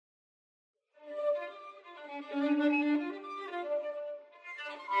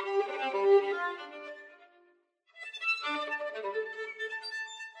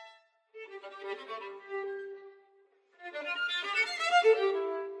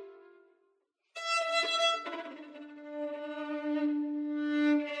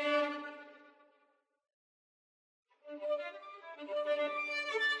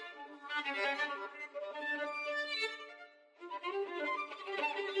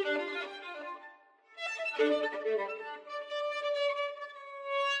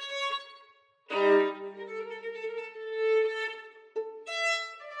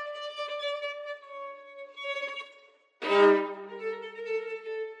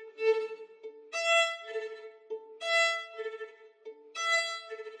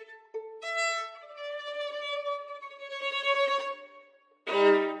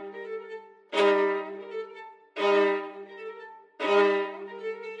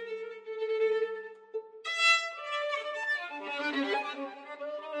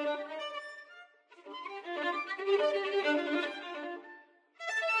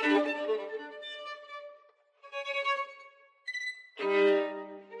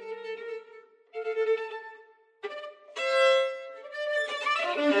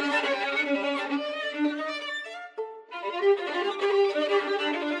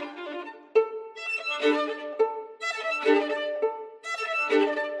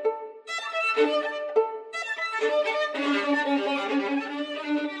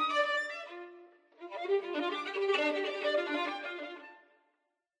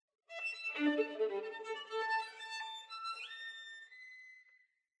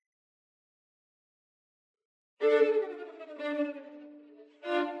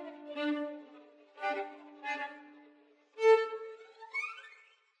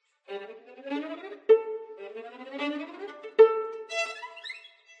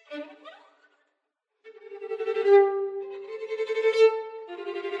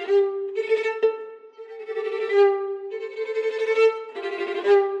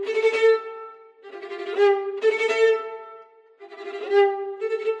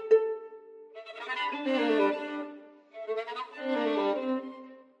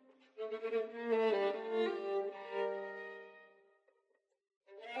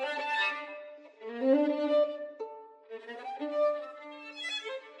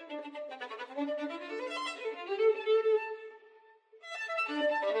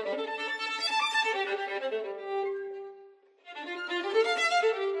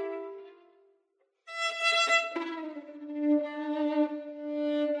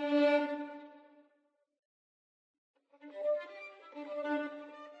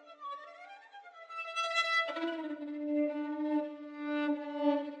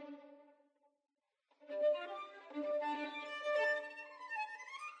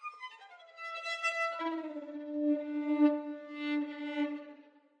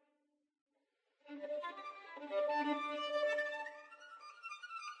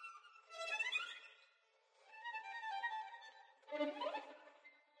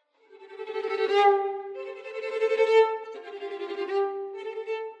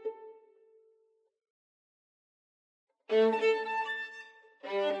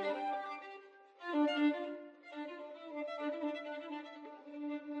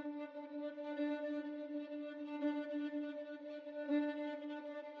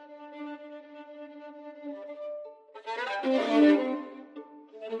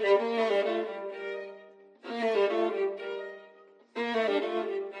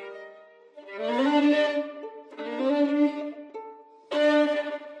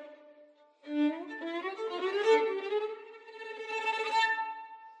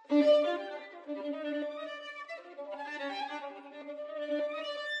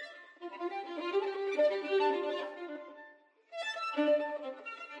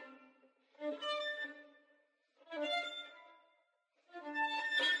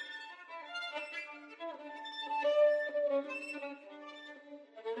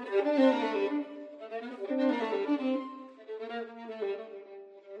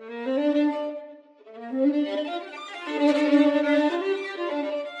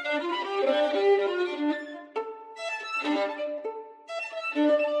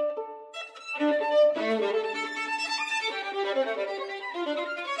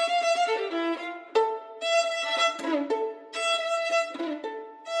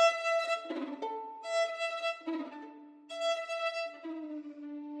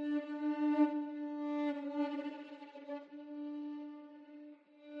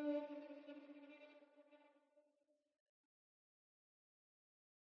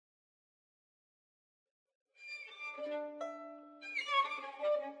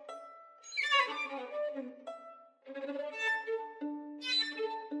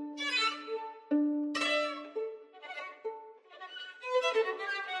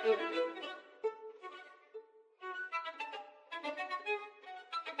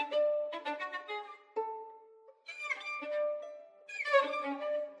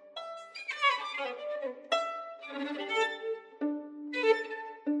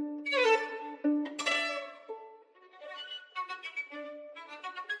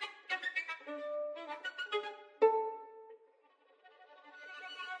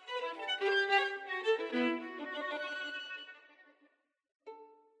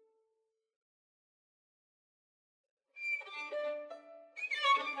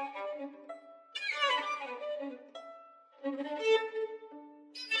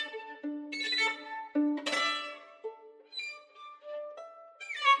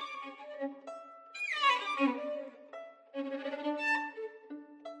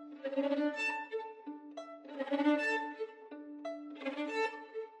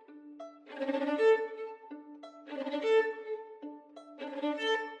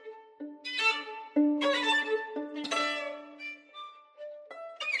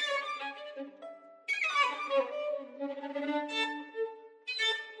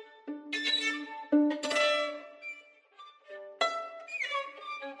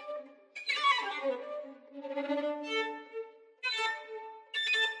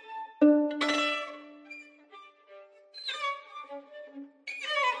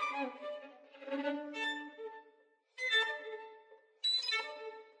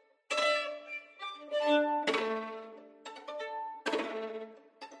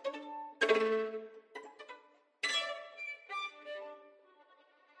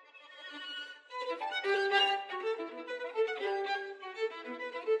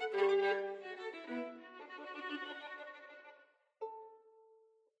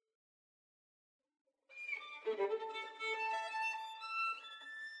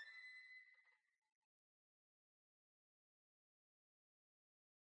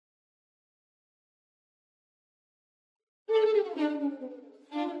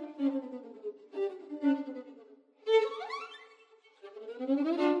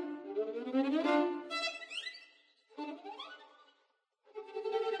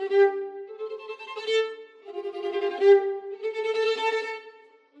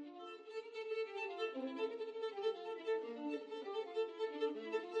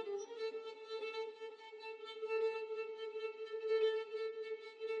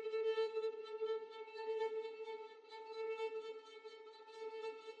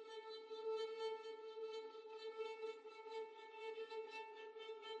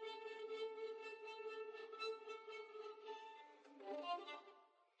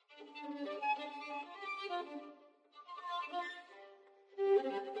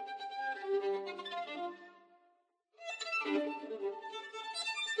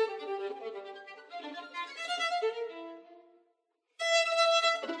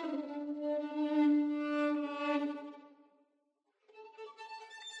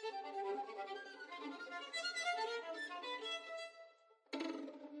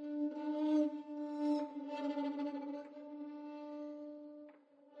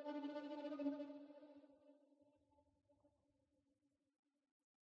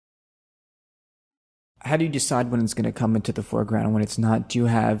 How do you decide when it's going to come into the foreground and when it's not? Do you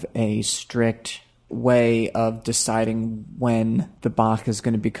have a strict way of deciding when the Bach is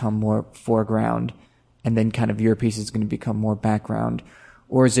going to become more foreground and then kind of your piece is going to become more background?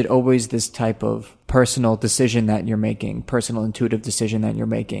 Or is it always this type of personal decision that you're making, personal intuitive decision that you're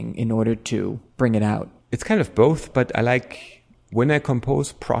making in order to bring it out? It's kind of both, but I like when I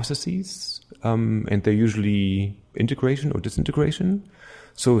compose processes, and they're usually integration or disintegration.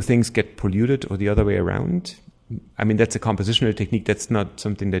 So things get polluted or the other way around. I mean, that's a compositional technique. That's not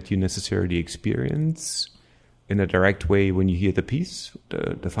something that you necessarily experience in a direct way when you hear the piece,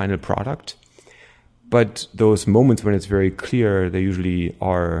 the final product. But those moments when it's very clear, they usually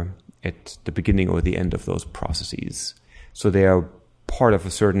are at the beginning or the end of those processes. So they are part of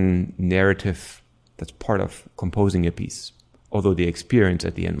a certain narrative that's part of composing a piece, although the experience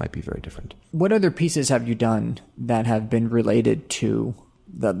at the end might be very different. What other pieces have you done that have been related to,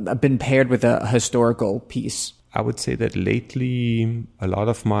 been paired with a historical piece? I would say that lately a lot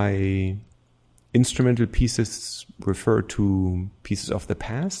of my instrumental pieces refer to pieces of the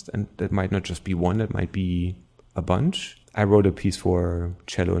past, and that might not just be one, that might be a bunch. I wrote a piece for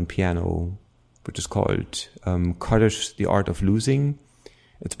cello and piano, which is called Kaddish, The Art of Losing.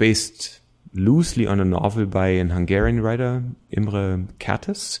 It's based loosely on a novel by an Hungarian writer, Imre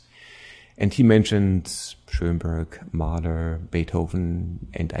Kertész, and he mentions Schoenberg, Mahler, Beethoven,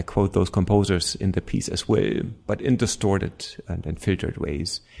 and I quote those composers in the piece as well, but in distorted and filtered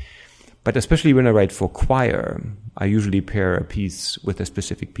ways. But especially when I write for choir, I usually pair a piece with a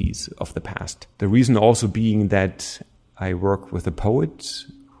specific piece of the past. The reason also being that I work with a poet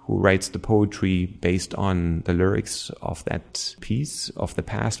who writes the poetry based on the lyrics of that piece of the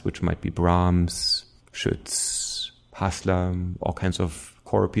past, which might be Brahms, Schütz, Hassler, all kinds of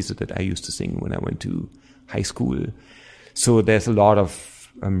choral pieces that I used to sing when I went to high school. So there's a lot of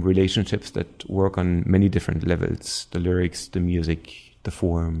relationships that work on many different levels, the lyrics, the music, the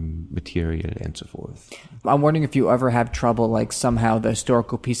form, material, and so forth. I'm wondering if you ever have trouble, like somehow the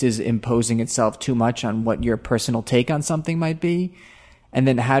historical piece is imposing itself too much on what your personal take on something might be. And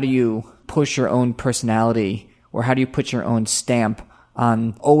then how do you push your own personality, or how do you put your own stamp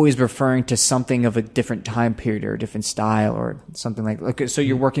on always referring to something of a different time period or a different style or something like so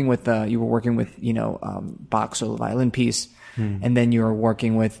you're working with, you were working with, Bach solo violin piece, and then you were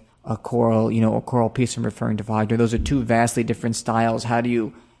working with a choral piece and referring to Wagner. Those are two vastly different styles. How do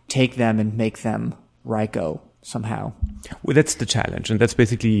you take them and make them Reiko somehow? Well, that's the challenge. And that's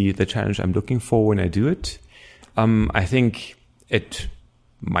basically the challenge I'm looking for when I do it. I think it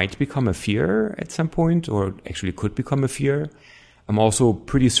might become a fear at some point, or actually could become a fear. I'm also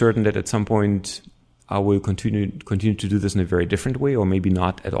pretty certain that at some point I will continue to do this in a very different way, or maybe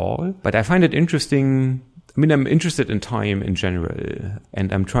not at all. But I find it interesting. I mean, I'm interested in time in general,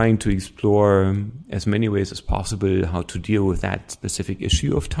 and I'm trying to explore as many ways as possible how to deal with that specific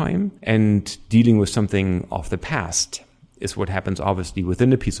issue of time. And dealing with something of the past is what happens obviously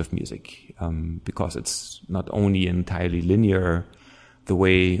within a piece of music, because it's not only entirely linear the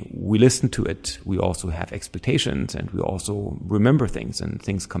way we listen to it. We also have expectations, and we also remember things, and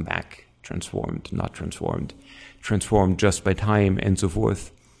things come back transformed, not transformed, transformed just by time, and so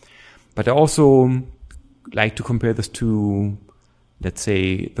forth. But I also like to compare this to, let's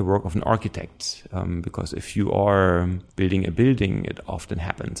say, the work of an architect, because if you are building a building, it often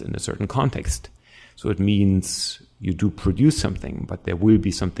happens in a certain context. So it means you do produce something, but there will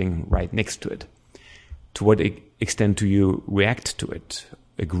be something right next to it. To what extent do you react to it?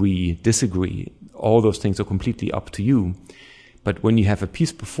 Agree, disagree? All those things are completely up to you. But when you have a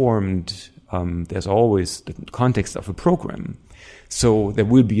piece performed, there's always the context of a program. So there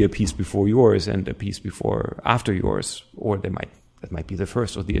will be a piece before yours and a piece after yours, or that might be the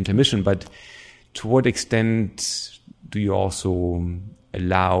first or the intermission. But to what extent do you also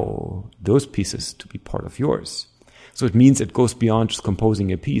allow those pieces to be part of yours? So it means it goes beyond just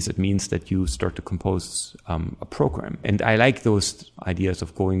composing a piece. It means that you start to compose a program. And I like those ideas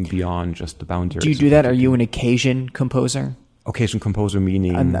of going beyond just the boundaries. Do you do that? Are you an occasion composer? Occasion composer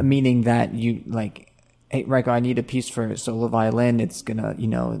meaning? Meaning that you like, hey, Reiko, I need a piece for solo violin. It's gonna,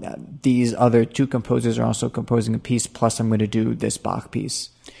 these other two composers are also composing a piece, plus I'm going to do this Bach piece.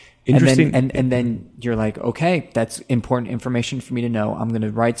 Interesting. And then you're like, okay, that's important information for me to know. I'm going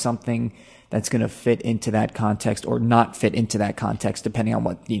to write something that's going to fit into that context or not fit into that context, depending on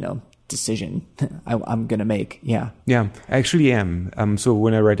what, decision I'm going to make. Yeah. Yeah, I actually am. So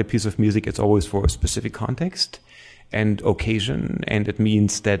when I write a piece of music, it's always for a specific context and occasion. And it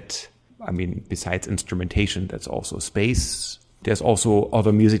means that, besides instrumentation, that's also space. There's also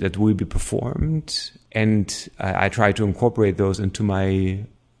other music that will be performed. And I try to incorporate those into my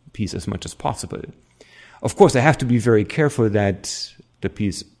piece as much as possible. Of course, I have to be very careful that the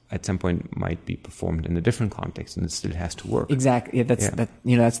piece at some point might be performed in a different context, and it still has to work. Exactly.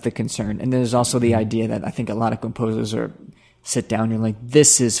 Yeah, that's the concern. And there's also the idea that I think a lot of composers sit down and like,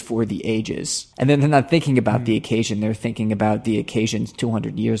 this is for the ages. And then they're not thinking about the occasion. They're thinking about the occasions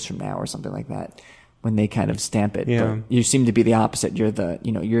 200 years from now or something like that when they kind of stamp it. Yeah. But you seem to be the opposite. You're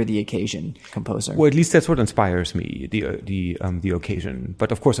the occasion composer. Well, at least that's what inspires me, the occasion.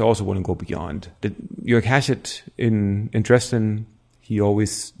 But of course, I also want to go beyond. Jörg Haschet in Dresden, he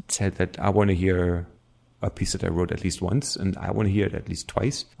always said that I want to hear a piece that I wrote at least once, and I want to hear it at least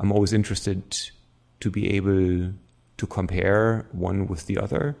twice. I'm always interested to be able to compare one with the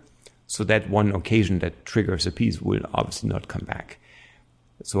other, so that one occasion that triggers a piece will obviously not come back.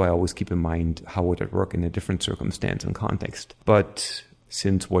 So I always keep in mind how would it work in a different circumstance and context. But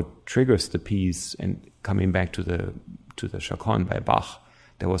since what triggers the piece, and coming back to the Chaconne by Bach,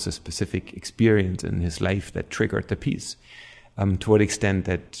 there was a specific experience in his life that triggered the piece. To what extent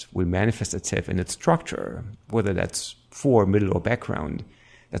that will manifest itself in its structure, whether that's fore, middle, or background,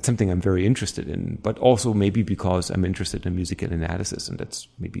 that's something I'm very interested in. But also maybe because I'm interested in musical analysis, and that's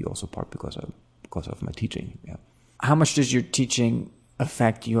maybe also part because of my teaching. Yeah. How much does your teaching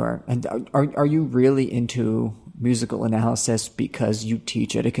affect and are you really into musical analysis because you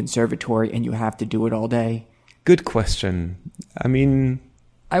teach at a conservatory and you have to do it all day? Good question. I mean,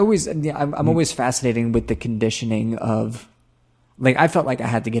 I'm always fascinated with the conditioning of, like, I felt like I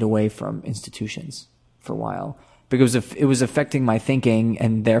had to get away from institutions for a while because it was affecting my thinking,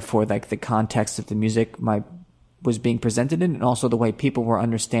 and therefore like the context of the music was being presented in, and also the way people were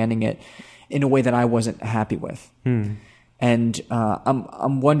understanding it in a way that I wasn't happy with. And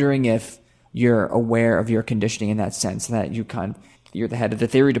I'm wondering if you're aware of your conditioning in that sense, that you're the head of the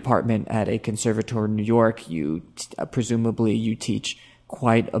theory department at a conservatory in New York. Presumably you teach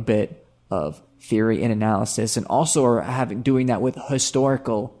quite a bit of theory and analysis, and also are doing that with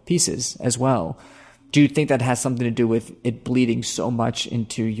historical pieces as well. Do you think that has something to do with it bleeding so much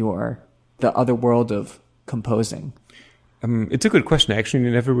into the other world of composing? It's a good question. I actually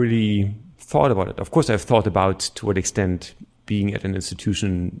never really thought about it. Of course, I've thought about to what extent being at an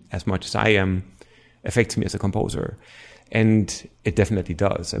institution as much as I am affects me as a composer. And it definitely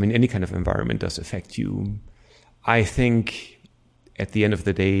does. I mean, any kind of environment does affect you. I think at the end of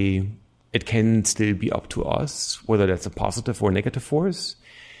the day, it can still be up to us, whether that's a positive or negative force.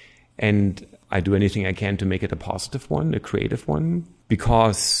 And I do anything I can to make it a positive one, a creative one,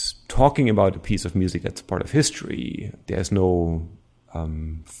 because talking about a piece of music that's part of history, there's no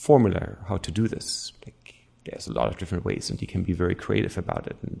formula how to do this. Like, there's a lot of different ways, and you can be very creative about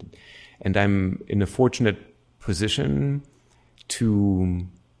it. And I'm in a fortunate position to,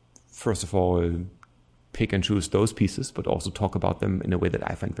 first of all, pick and choose those pieces, but also talk about them in a way that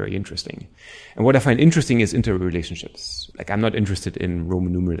I find very interesting. And what I find interesting is interrelationships. Like, I'm not interested in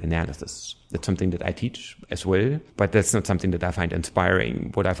Roman numeral analysis. That's something that I teach as well, but that's not something that I find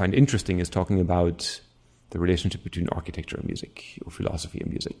inspiring. What I find interesting is talking about the relationship between architecture and music, or philosophy and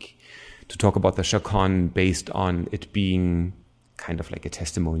music. To talk about the Chaconne based on it being kind of like a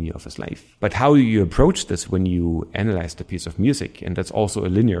testimony of his life. But how do you approach this when you analyze the piece of music? And that's also a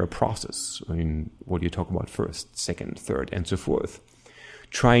linear process. I mean, what do you talk about first, second, third, and so forth?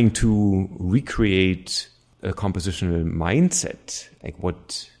 Trying to recreate a compositional mindset, like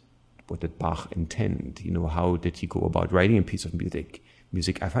what did Bach intend? You know, how did he go about writing a piece of music?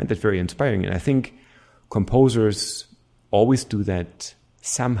 I find that very inspiring. And I think composers always do that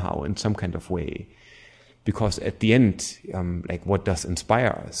somehow in some kind of way. Because at the end, like, what does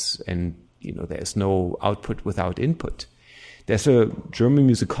inspire us? And, you know, there's no output without input. There's a German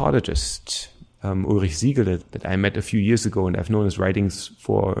musicologist, Ulrich Siegele, that I met a few years ago, and I've known his writings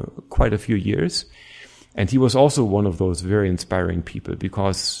for quite a few years. And he was also one of those very inspiring people,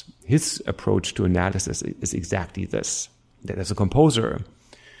 because his approach to analysis is exactly this. That as a composer,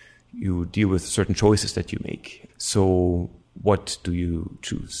 you deal with certain choices that you make. So what do you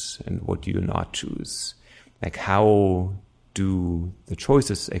choose and what do you not choose? Like, how do the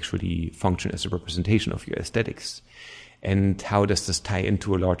choices actually function as a representation of your aesthetics? And how does this tie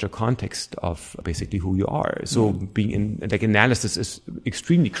into a larger context of basically who you are? So being in, like, analysis is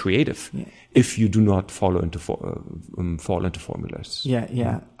extremely creative if you do not fall into formulas.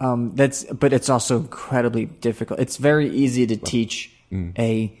 But it's also incredibly difficult. It's very easy to teach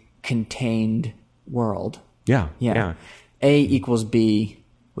a contained world. Yeah. A equals B,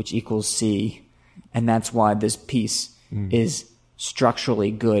 which equals C. And that's why this piece is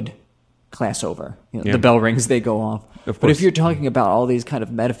structurally good, class over. You know, the bell rings, they go off. But if you're talking about all these kind of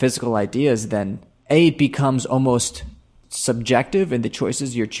metaphysical ideas, then it becomes almost subjective in the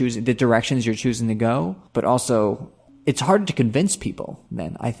choices you're choosing, the directions you're choosing to go. But also, it's hard to convince people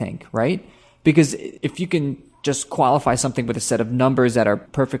then, I think, right? Because if you can just qualify something with a set of numbers that are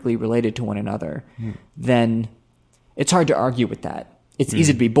perfectly related to one another, then it's hard to argue with that. It's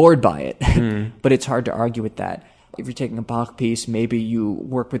easy to be bored by it, but it's hard to argue with that. If you're taking a Bach piece, maybe you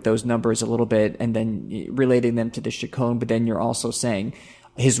work with those numbers a little bit and then relating them to the chaconne, but then you're also saying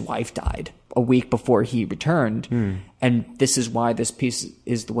his wife died a week before he returned, and this is why this piece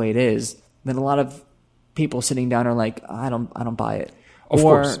is the way it is. Then a lot of people sitting down are like, I don't buy it. Of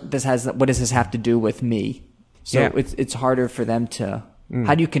or course. what does this have to do with me? So it's harder for them to.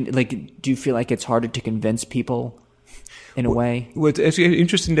 How do you do you feel like it's harder to convince people in a way? Well, it's actually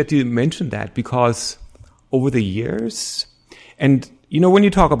interesting that you mentioned that, because over the years, and when you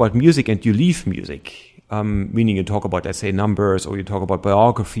talk about music and you leave music, meaning you talk about, let's say, numbers, or you talk about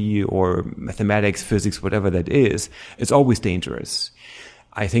biography or mathematics, physics, whatever that is, it's always dangerous.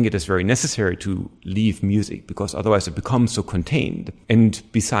 I think it is very necessary to leave music, because otherwise it becomes so contained. And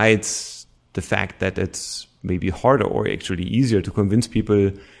besides the fact that it's maybe harder or actually easier to convince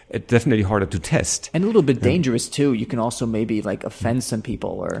people, it's definitely harder to test. And a little bit dangerous too. You can also maybe offend some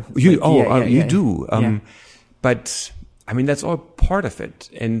people, or you do. But I mean, that's all part of it.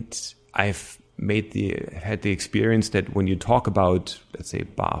 And I've had the experience that when you talk about, let's say,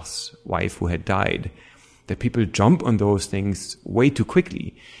 Bach's wife who had died, that people jump on those things way too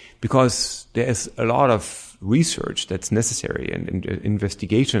quickly, because there's a lot of research that's necessary and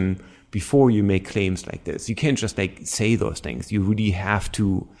investigation before you make claims like this. You can't just say those things. You really have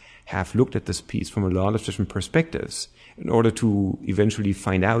to have looked at this piece from a lot of different perspectives in order to eventually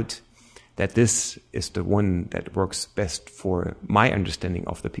find out that this is the one that works best for my understanding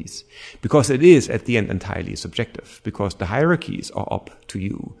of the piece. Because it is, at the end, entirely subjective, because the hierarchies are up to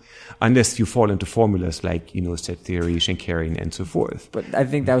you, unless you fall into formulas like, set theory, Schenkerian, and so forth. But I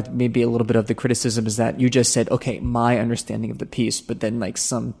think that would maybe a little bit of the criticism is that you just said, okay, my understanding of the piece, but then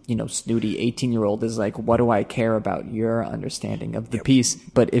some, snooty 18-year-old is like, what do I care about your understanding of the piece?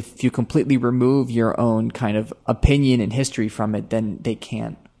 But if you completely remove your own kind of opinion and history from it, then they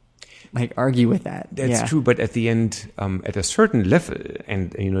can't argue with that. That's true, but at the end, at a certain level,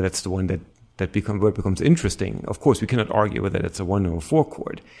 and that's the one where it becomes interesting. Of course, we cannot argue whether it's a 1 or a 4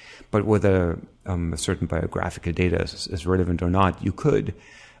 chord, but whether a certain biographical data is relevant or not, you could.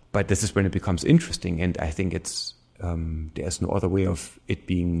 But this is when it becomes interesting, and I think it's there's no other way of it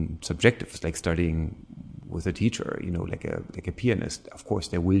being subjective. It's like studying with a teacher, like a pianist. Of course,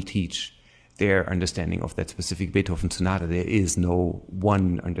 they will teach their understanding of that specific Beethoven sonata. There is no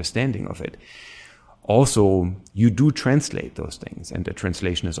one understanding of it. Also, you do translate those things, and the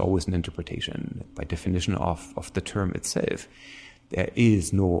translation is always an interpretation by definition of the term itself. There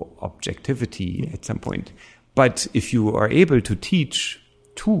is no objectivity at some point. But if you are able to teach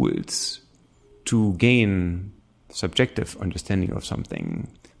tools to gain subjective understanding of something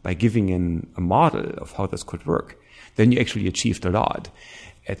by giving in a model of how this could work, then you actually achieved a lot.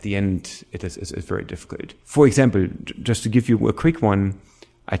 At the end, it's very difficult. For example, just to give you a quick one,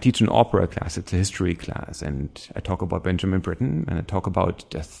 I teach an opera class. It's a history class, and I talk about Benjamin Britten, and I talk about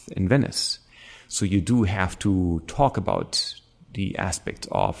Death in Venice. So you do have to talk about the aspects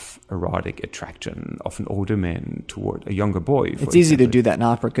of erotic attraction of an older man toward a younger boy. It's easy to do that in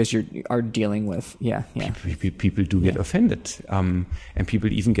opera because you are dealing with, People do get offended. And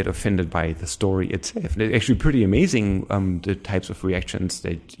people even get offended by the story itself. And it's actually pretty amazing, the types of reactions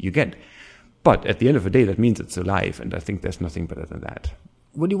that you get. But at the end of the day, that means it's alive. And I think there's nothing better than that.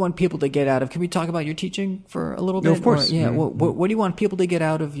 What do you want people to get out of? Can we talk about your teaching for a little bit? No, of course. Or, what do you want people to get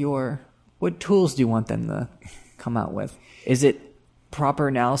out of what tools do you want them to come out with? Is it proper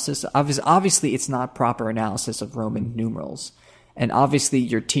analysis? Obviously, it's not proper analysis of Roman numerals. And obviously,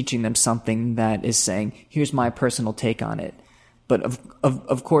 you're teaching them something that is saying, here's my personal take on it. But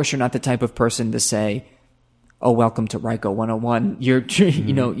of course, you're not the type of person to say, oh, welcome to Raiko 101.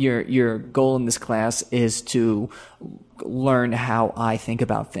 Your goal in this class is to learn how I think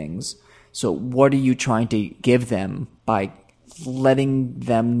about things. So what are you trying to give them by letting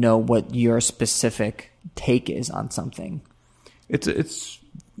them know what your specific take is on something? It's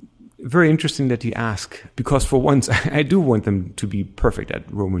very interesting that you ask, because for once I do want them to be perfect at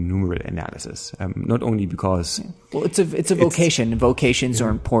Roman numeral analysis. Not only because it's a vocation. Vocations are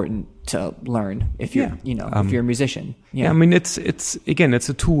important to learn if you're if you're a musician. Yeah, I mean it's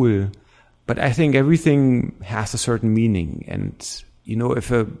a tool, but I think everything has a certain meaning. And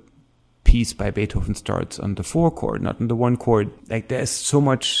if a piece by Beethoven starts on the 4 chord, not on the 1 chord, there's so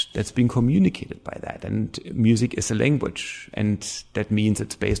much that's being communicated by that. And music is a language, and that means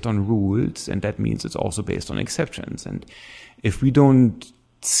it's based on rules, and that means it's also based on exceptions. And if we don't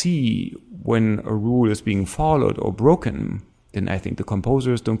see when a rule is being followed or broken, then I think the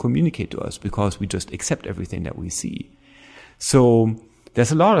composers don't communicate to us because we just accept everything that we see. So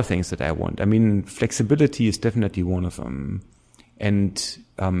there's a lot of things that I want. I mean, flexibility is definitely one of them. And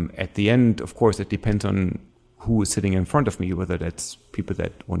at the end, of course, it depends on who is sitting in front of me, whether that's people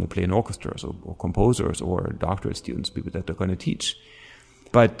that want to play in orchestras or composers or doctorate students, people that are going to teach.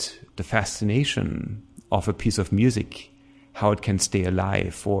 But the fascination of a piece of music, how it can stay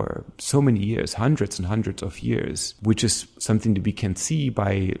alive for so many years, hundreds and hundreds of years, which is something that we can see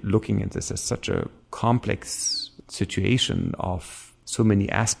by looking at this as such a complex situation of so many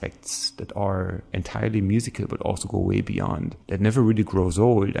aspects that are entirely musical but also go way beyond, that never really grows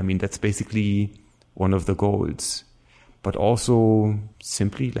old. I mean, that's basically one of the goals. But also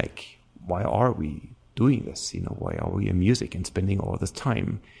simply like, why are we doing this? You know, why are we in music and spending all this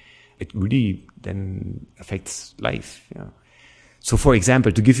time? It really then affects life. Yeah. So, for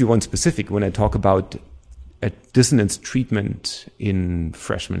example, to give you one specific, when I talk about a dissonance treatment in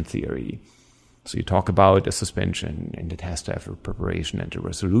freshman theory, so you talk about a suspension and it has to have a preparation and a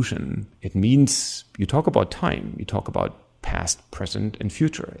resolution. It means you talk about time, you talk about past, present, and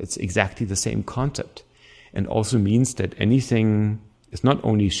future. It's exactly the same concept. And also means that anything is not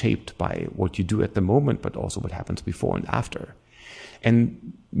only shaped by what you do at the moment, but also what happens before and after.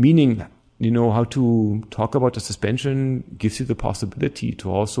 And meaning, you know, how to talk about a suspension gives you the possibility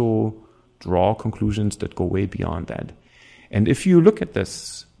to also draw conclusions that go way beyond that. And if you look at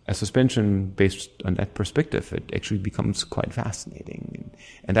this, a suspension based on that perspective, it actually becomes quite fascinating.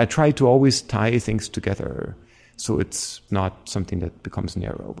 And I try to always tie things together so it's not something that becomes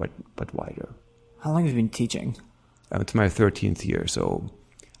narrow, but wider. How long have you been teaching? It's my 13th year, so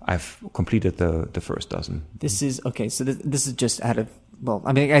I've completed the first dozen. This is, okay, so this is just out of, well,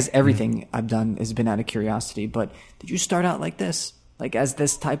 I mean, guys, everything I've done has been out of curiosity, but did you start out like this? Like as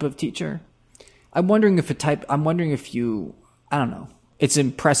this type of teacher? I'm wondering if you, I don't know. It's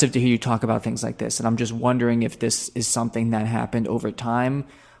impressive to hear you talk about things like this, and I'm just wondering if this is something that happened over time.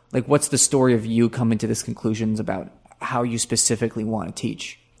 Like, what's the story of you coming to this conclusions about how you specifically want to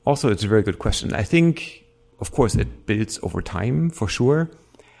teach? Also, it's a very good question. I think, of course, it builds over time, for sure.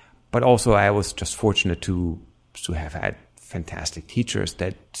 But also, I was just fortunate to have had fantastic teachers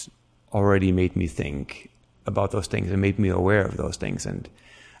that already made me think about those things and made me aware of those things. And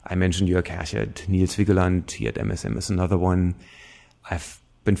I mentioned Jörg Herchett, Nils Vigeland, he at MSM is another one. I've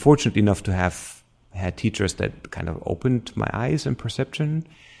been fortunate enough to have had teachers that kind of opened my eyes and perception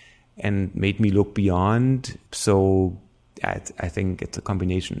and made me look beyond. So I think it's a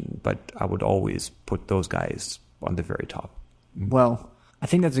combination, but I would always put those guys on the very top. Well, I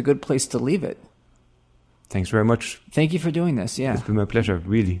think that's a good place to leave it. Thanks very much. Thank you for doing this. Yeah. It's been my pleasure.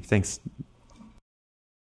 Really. Thanks.